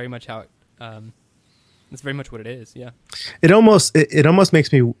that's very much how That's very much what it is. Yeah. It almost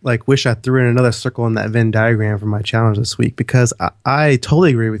makes me like wish I threw in another circle in that Venn diagram for my challenge this week, because I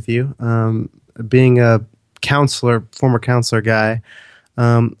totally agree with you. Being a former counselor guy,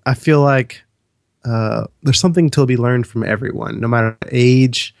 I feel like there's something to be learned from everyone, no matter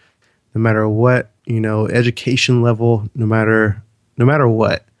age, no matter what, education level, no matter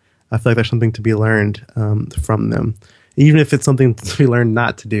what. I feel like there's something to be learned from them, even if it's something to be learned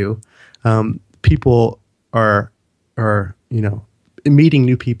not to do. People are meeting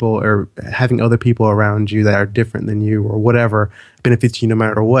new people or having other people around you that are different than you or whatever benefits you no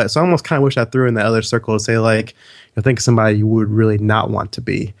matter what. So I almost kind of wish I threw in that other circle to say, like, think of somebody you would really not want to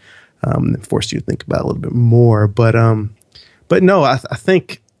be, and force you to think about it a little bit more. But no, I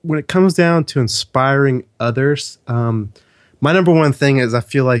think when it comes down to inspiring others, my number one thing is I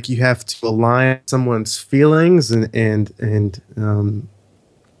feel like you have to align someone's feelings and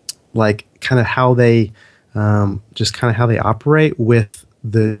like kind of how they just kind of how they operate with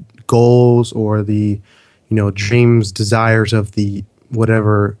the goals or the dreams, desires of the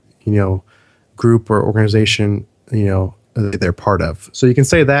whatever group or organization they're part of. So you can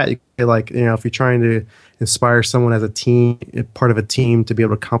say that, you can say, like, if you're trying to inspire someone as a team, part of a team, to be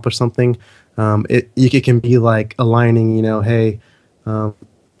able to accomplish something, it can be like aligning, hey,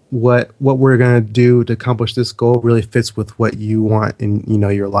 what we're going to do to accomplish this goal really fits with what you want in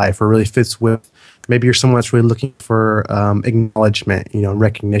your life, or really fits with, maybe you're someone that's really looking for acknowledgement,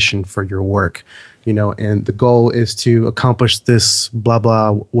 recognition for your work, and the goal is to accomplish this blah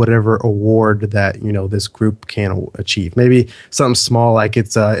blah whatever award that this group can achieve. Maybe something small, like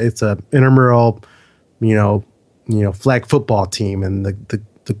it's a intramural flag football team, and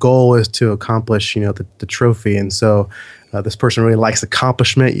the goal is to accomplish the trophy. And so this person really likes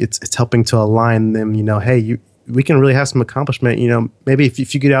accomplishment. It's helping to align them, hey, we can really have some accomplishment. Maybe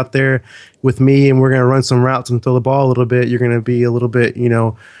if you get out there with me and we're going to run some routes and throw the ball a little bit, you're going to be a little bit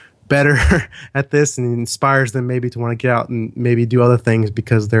better at this, and it inspires them maybe to want to get out and maybe do other things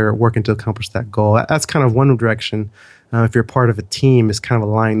because they're working to accomplish that goal. That's kind of one direction. If you're part of a team, is kind of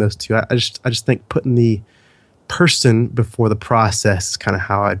aligning those two. I just think putting the person before the process is kind of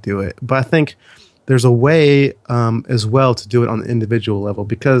how I do it. But I think there's a way as well to do it on the individual level,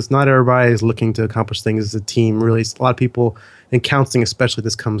 because not everybody is looking to accomplish things as a team. Really, a lot of people in counseling, especially,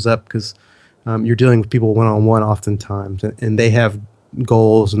 this comes up because you're dealing with people one-on-one oftentimes, and they have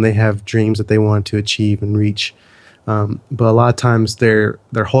goals and they have dreams that they want to achieve and reach. But a lot of times they're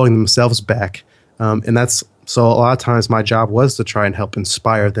holding themselves back, and that's so. A lot of times my job was to try and help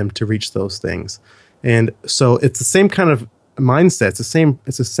inspire them to reach those things. And so it's the same kind of mindset.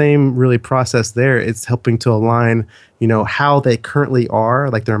 It's the same really process there. It's helping to align, how they currently are,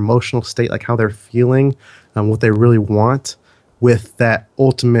 like their emotional state, like how they're feeling, what they really want, with that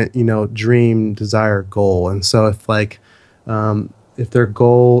ultimate, dream, desire, goal. And so if their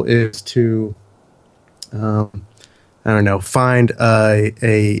goal is to, I don't know, find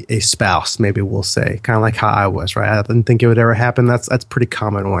a spouse, maybe we'll say, kind of like how I was, right? I didn't think it would ever happen. That's a pretty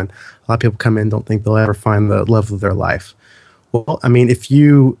common one. A lot of people come in, don't think they'll ever find the love of their life. Well, I mean, if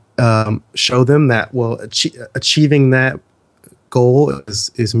you show them that, achieving that goal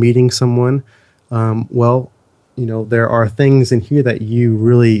is meeting someone, there are things in here that you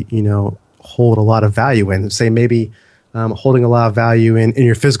really, hold a lot of value in. Say maybe holding a lot of value in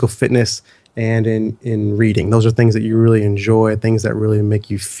your physical fitness and in reading. Those are things that you really enjoy, things that really make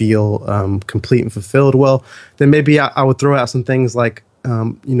you feel complete and fulfilled. Well, then maybe I would throw out some things like,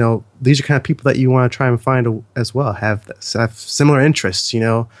 these are kind of people that you want to try and find as well, have similar interests.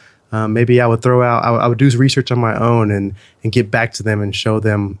 Maybe I would throw out, I would do research on my own and get back to them and show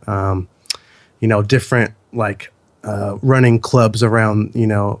them, different like running clubs around,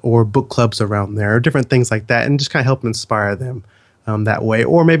 or book clubs around there, or different things like that, and just kind of help inspire them that way.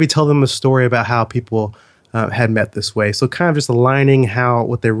 Or maybe tell them a story about how people had met this way. So kind of just aligning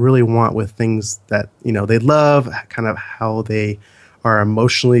what they really want with things that, they love, kind of how they are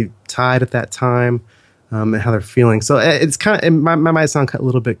emotionally tied at that time, and how they're feeling. So it's kind of, it might sound a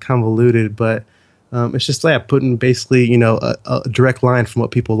little bit convoluted, but it's just like putting basically, a direct line from what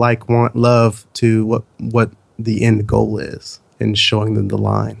people like, want, love to what the end goal is, and showing them the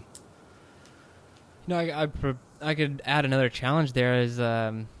line. I could add another challenge there is,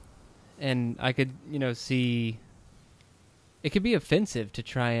 and I could, see it could be offensive to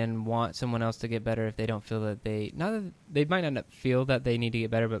try and want someone else to get better if they don't feel that they might not feel that they need to get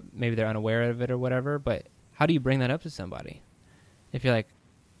better, but maybe they're unaware of it or whatever. But how do you bring that up to somebody? If you're like,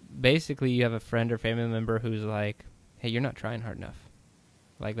 basically you have a friend or family member who's like, hey, you're not trying hard enough.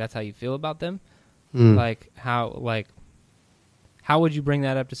 Like, that's how you feel about them. Like how would you bring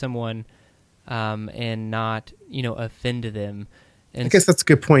that up to someone, and not, offend them. And I guess that's a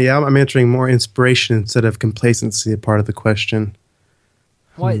good point. Yeah, I'm answering more inspiration instead of complacency, a part of the question.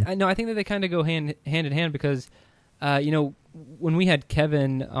 Well, I think that they kind of go hand in hand because, when we had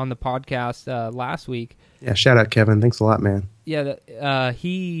Kevin on the podcast last week. Yeah, shout out Kevin. Thanks a lot, man. Yeah,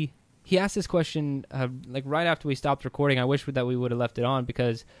 he asked this question like right after we stopped recording. I wish that we would have left it on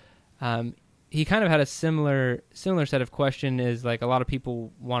because he kind of had a similar set of question. Is like a lot of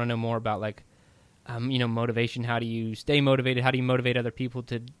people want to know more about like motivation. How do you stay motivated? How do you motivate other people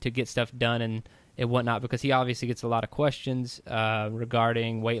to get stuff done and whatnot? Because he obviously gets a lot of questions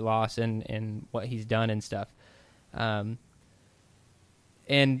regarding weight loss and what he's done and stuff. And,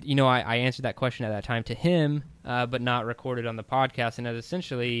 I answered that question at that time to him, but not recorded on the podcast. And I was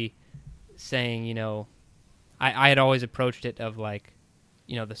essentially saying, I had always approached it of like,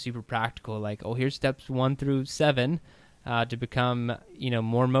 the super practical, like, oh, here's steps 1 through 7 to become,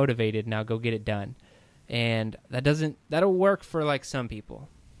 more motivated. Now go get it done. And that'll work for like some people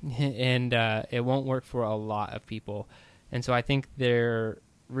and it won't work for a lot of people. And so I think they're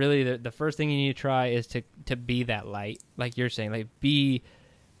really the first thing you need to try is to be that light, like you're saying, like be,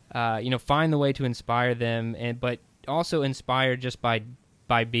 find the way to inspire them, but also inspire just by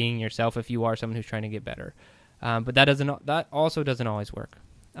being yourself if you are someone who's trying to get better. But that also doesn't always work,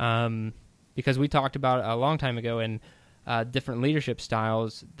 because we talked about a long time ago in different leadership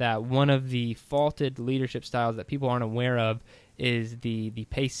styles that one of the faulted leadership styles that people aren't aware of is the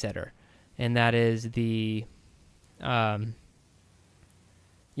pace setter, and that is the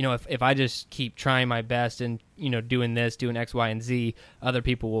if I just keep trying my best and, doing this, doing X, Y, and Z, other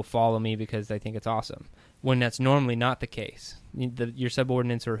people will follow me because they think it's awesome, when that's normally not the case. Your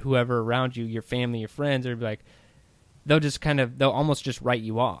subordinates or whoever around you, your family, your friends, are like, they'll almost just write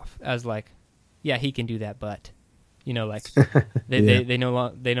you off as like, yeah, he can do that, but, like they no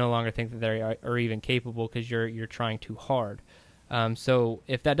longer think that they are even capable because you're trying too hard. So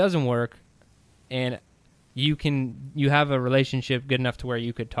if that doesn't work, and you have a relationship good enough to where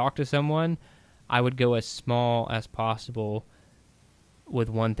you could talk to someone, I would go as small as possible with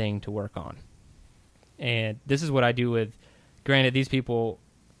one thing to work on. And this is what I do with, granted, these people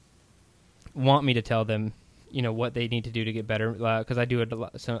want me to tell them, what they need to do to get better, because I do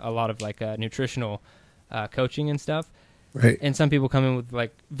a lot of like nutritional coaching and stuff. Right. And some people come in with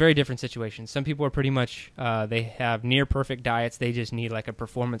like very different situations. Some people are pretty much, they have near perfect diets. They just need like a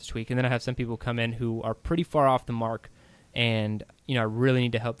performance tweak. And then I have some people come in who are pretty far off the mark, and, I really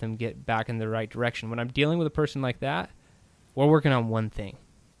need to help them get back in the right direction. When I'm dealing with a person like that, we're working on one thing.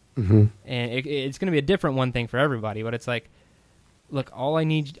 Mm-hmm. And it's going to be a different one thing for everybody, but it's like, look, all I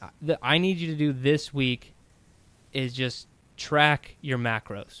need you to do this week is just track your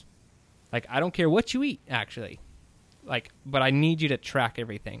macros. Like, I don't care what you eat, actually. But I need you to track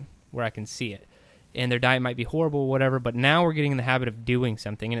everything where I can see it. And their diet might be horrible or whatever, but now we're getting in the habit of doing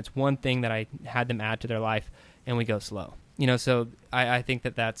something, and it's one thing that I had them add to their life, and we go slow. So I think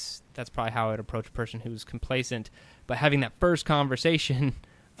that's probably how I would approach a person who's complacent, but having that first conversation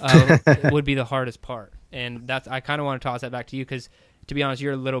would be the hardest part. And I kind of want to toss that back to you because, to be honest,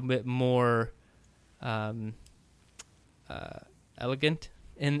 you're a little bit more elegant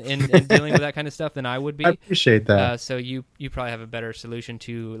in dealing with that kind of stuff than I would be. I appreciate that. So you probably have a better solution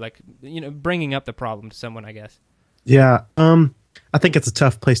to, like, bringing up the problem to someone, I guess. Yeah. I think it's a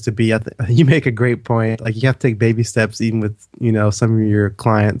tough place to be. You make a great point. Like, you have to take baby steps, even with, some of your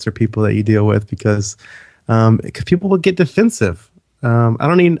clients or people that you deal with, because people will get defensive. I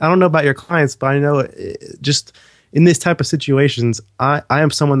don't know about your clients, but I know just in this type of situations, I am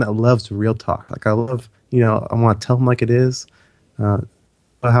someone that loves real talk. Like, I love, I want to tell them like it is.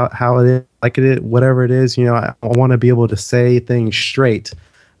 How it is, like it is, whatever it is, I want to be able to say things straight.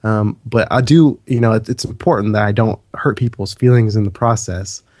 But I do, it's important that I don't hurt people's feelings in the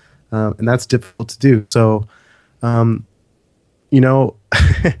process. And that's difficult to do. So, I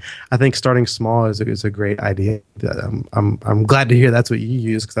think starting small is a great idea. I'm glad to hear that's what you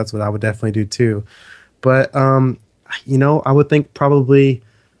use, because that's what I would definitely do too. But, I would think probably,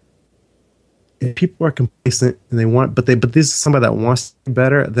 if people are complacent and but this is somebody that wants to be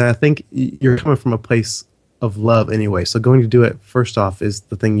better, then I think you're coming from a place of love anyway. So going to do it, first off, is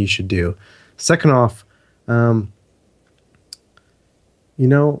the thing you should do. Second off,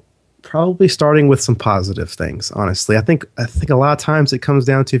 probably starting with some positive things, honestly. I think a lot of times it comes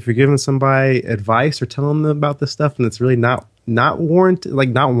down to, if you're giving somebody advice or telling them about this stuff and it's really not warranted, like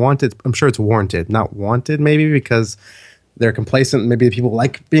not wanted, I'm sure it's warranted, not wanted maybe because they're complacent. Maybe people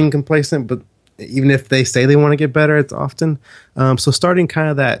like being complacent, but even if they say they want to get better, it's often. So starting kind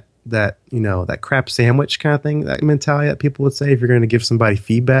of that crap sandwich kind of thing, that mentality that people would say if you're going to give somebody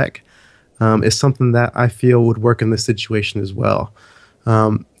feedback. is something that I feel would work in this situation as well.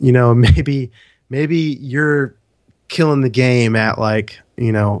 Maybe you're killing the game at like,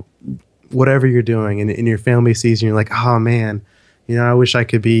 whatever you're doing, and your family sees you and you're like, oh man, I wish I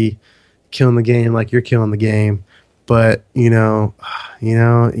could be killing the game like you're killing the game. But, yeah,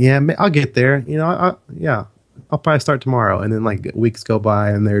 I'll get there. Yeah, I'll probably start tomorrow. And then like weeks go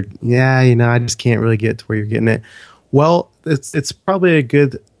by and they're, I just can't really get to where you're getting it. Well, it's probably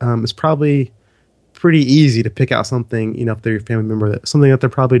it's probably pretty easy to pick out something, if they're your family member, something that they're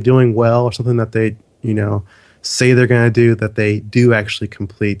probably doing well, or something that they, say they're going to do that they do actually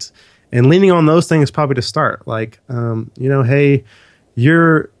complete. And leaning on those things probably to start. Like, hey,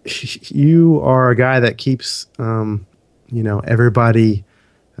 you are a guy that keeps, everybody,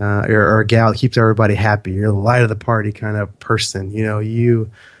 or a gal that keeps everybody happy. You're the light of the party kind of person. You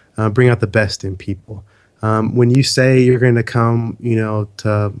bring out the best in people. When you say you're going to come,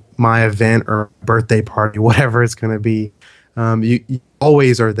 to my event or birthday party, whatever it's going to be, you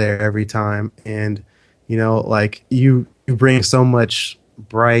always are there every time. And, like you bring so much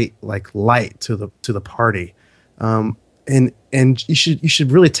bright like light to the party. And you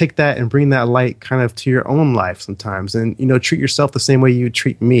should really take that and bring that light kind of to your own life sometimes, and treat yourself the same way you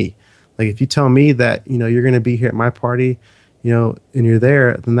treat me. Like if you tell me that you're going to be here at my party, and you're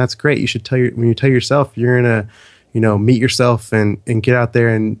there, then that's great. You should when you tell yourself you're going to meet yourself and get out there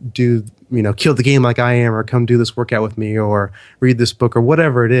and do kill the game like I am, or come do this workout with me, or read this book, or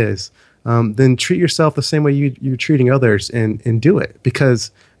whatever it is. Then treat yourself the same way you're treating others, and do it, because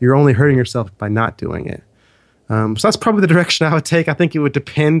you're only hurting yourself by not doing it. So that's probably the direction I would take. I think it would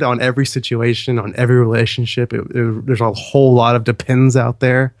depend on every situation, on every relationship. There's a whole lot of depends out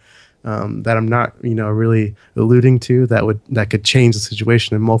there that I'm not, really alluding to that could change the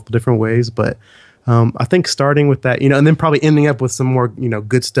situation in multiple different ways. But I think starting with that, and then probably ending up with some more,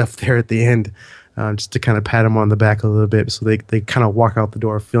 good stuff there at the end, just to kind of pat them on the back a little bit, so they kind of walk out the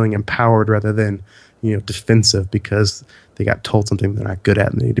door feeling empowered rather than, defensive because they got told something they're not good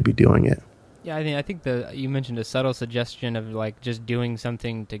at and they need to be doing it. Yeah, I think you mentioned a subtle suggestion of like just doing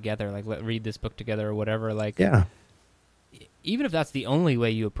something together, like read this book together or whatever. Like, yeah, even if that's the only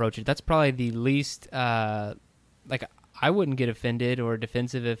way you approach it, that's probably the least. Like, I wouldn't get offended or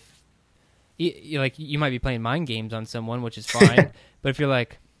defensive if, like, you might be playing mind games on someone, which is fine. But if you're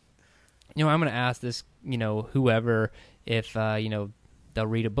like, I'm going to ask this, whoever if they'll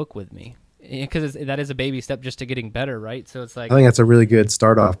read a book with me. Because that is a baby step just to getting better, right? So it's like, I think that's a really good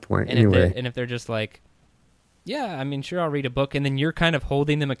start off point. And anyway, if they're just like, yeah, I mean, sure, I'll read a book, and then you're kind of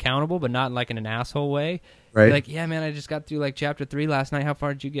holding them accountable, but not like in an asshole way. Right? You're like, yeah, man, I just got through like chapter 3 last night. How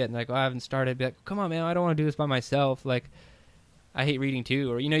far did you get? And like, oh, I haven't started. Be like, come on, man, I don't want to do this by myself. Like, I hate reading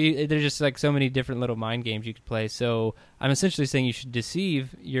too, or there's just like so many different little mind games you could play. So I'm essentially saying you should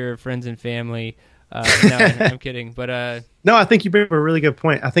deceive your friends and family. No, I'm kidding, but no, I think you bring up a really good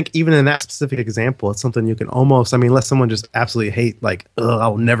point. I think even in that specific example, it's something you can almost, unless someone just absolutely hate, like,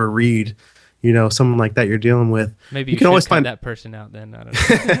 I'll never read, someone like that you're dealing with. Maybe you can always find that person out then. I don't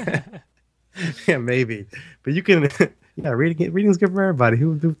know. Yeah, maybe, but you can. Yeah, reading's good for everybody.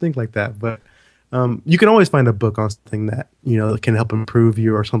 Who would think like that? But you can always find a book on something that can help improve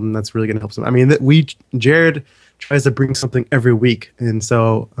you, or something that's really going to help some. I mean, Jared tries to bring something every week, and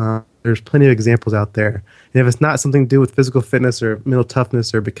so there's plenty of examples out there. And if it's not something to do with physical fitness or mental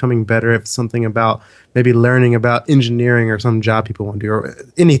toughness or becoming better, if it's something about maybe learning about engineering or some job people want to do, or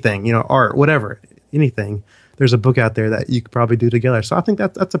anything, art, whatever, anything, there's a book out there that you could probably do together. So I think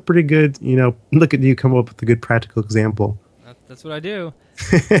that's a pretty good, look at you come up with a good practical example. That's what I do.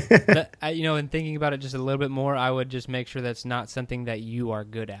 In thinking about it just a little bit more, I would just make sure that's not something that you are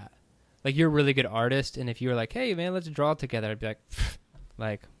good at. Like, you're a really good artist, and if you were like, hey, man, let's draw together, I'd be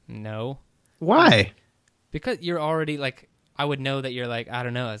like, no. Why? Because you're already, like, I would know that you're like, I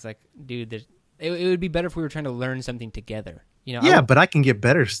don't know. It's like, dude, it would be better if we were trying to learn something together. Yeah, but I can get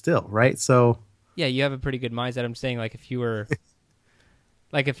better still, right? So. Yeah, you have a pretty good mindset. I'm saying, like, if you were,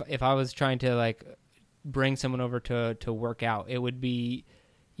 like, if I was trying to, like, bring someone over to work out, it would be,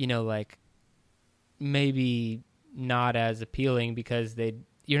 like, maybe not as appealing because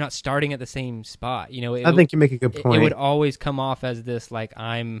you're not starting at the same spot. I think you make a good point. It would always come off as this, like,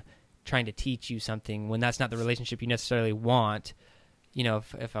 I'm trying to teach you something, when that's not the relationship you necessarily want.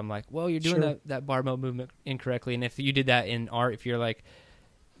 If I'm like, well, you're doing that barbell movement incorrectly, and if you did that in art, if you're like,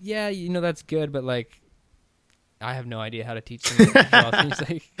 yeah, that's good, but like, I have no idea how to teach someone to draw things.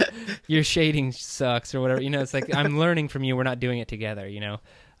 Like, your shading sucks or whatever. It's like, I'm learning from you. We're not doing it together.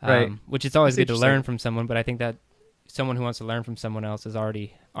 Right. Which it's always good to learn from someone, but I think that someone who wants to learn from someone else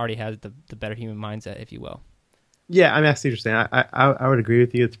already has the better human mindset, if you will. Yeah, I mean, I see what you're saying. I would agree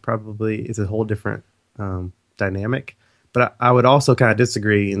with you. It's a whole different dynamic. But I would also kind of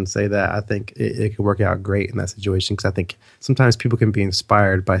disagree and say that I think it could work out great in that situation, because I think sometimes people can be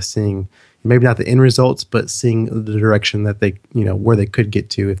inspired by seeing maybe not the end results, but seeing the direction that they, where they could get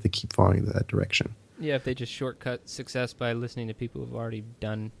to if they keep following that direction. Yeah, if they just shortcut success by listening to people who've already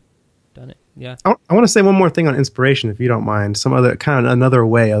done it. Yeah. I want to say one more thing on inspiration, if you don't mind. Some other kind of another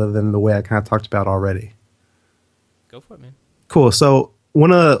way other than the way I kind of talked about already. Go for it, man. Cool. So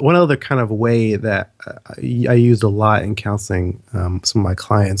one other kind of way that I used a lot in counseling some of my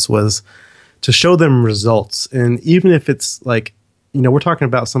clients was to show them results. And even if it's like, we're talking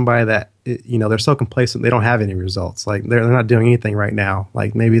about somebody that, they're so complacent, they don't have any results. Like they're not doing anything right now.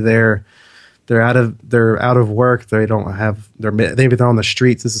 Like maybe they're out of work. They don't have, maybe they're on the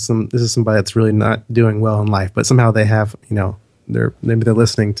streets. This is somebody that's really not doing well in life, but somehow they have, maybe they're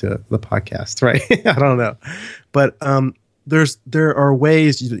listening to the podcast, right? I don't know. But, there are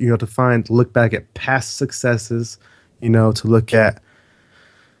ways, to look back at past successes, to look at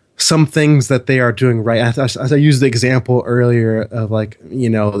some things that they are doing right. As I used the example earlier of like,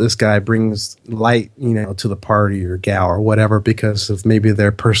 this guy brings light, to the party or gal or whatever because of maybe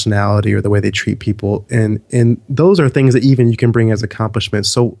their personality or the way they treat people. And those are things that even you can bring as accomplishments.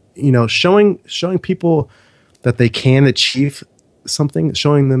 So, showing people that they can achieve something,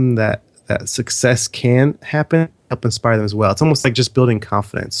 showing them that success can happen, help inspire them as well. It's almost like just building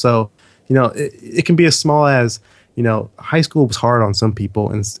confidence. So, it can be as small as, high school was hard on some people,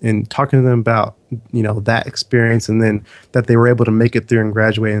 and talking to them about, that experience, and then that they were able to make it through and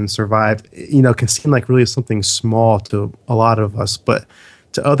graduate and survive, can seem like really something small to a lot of us, but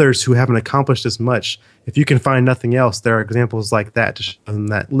to others who haven't accomplished as much, if you can find nothing else, there are examples like that to show them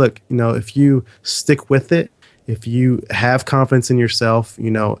that, look, if you stick with it, if you have confidence in yourself,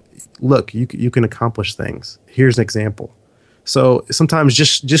 look, you can accomplish things. Here's an example. So sometimes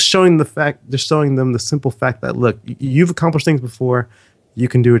just showing them the simple fact that, look, you've accomplished things before, you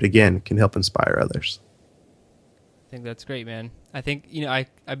can do it again, can help inspire others. I think that's great, man. I think,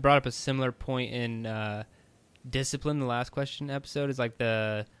 I brought up a similar point in discipline. The last question episode is like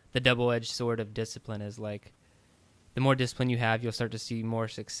the double-edged sword of discipline is like, the more discipline you have, you'll start to see more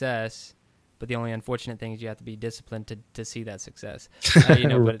success. But the only unfortunate thing is you have to be disciplined to see that success.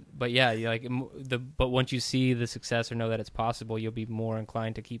 But yeah, but once you see the success or know that it's possible, you'll be more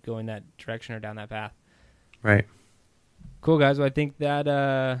inclined to keep going that direction or down that path. Right. Cool, guys. Well, I think that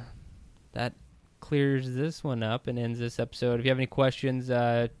that clears this one up and ends this episode. If you have any questions,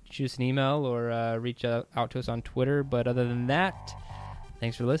 shoot us an email or reach out to us on Twitter. But other than that,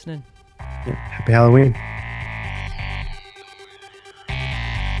 thanks for listening. Yeah, happy Halloween.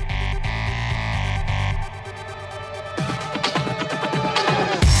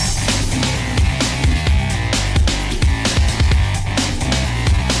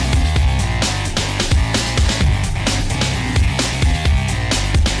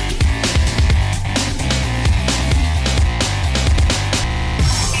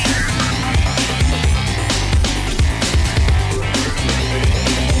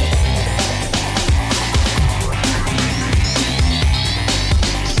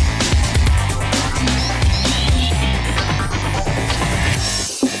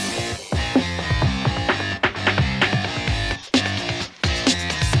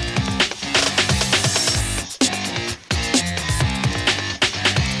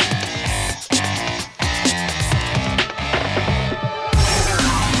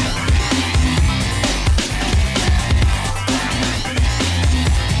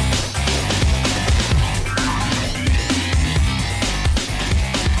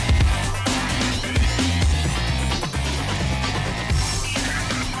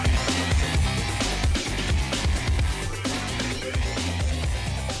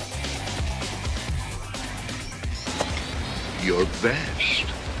 Your best.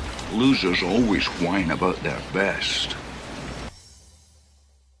 Losers always whine about their best.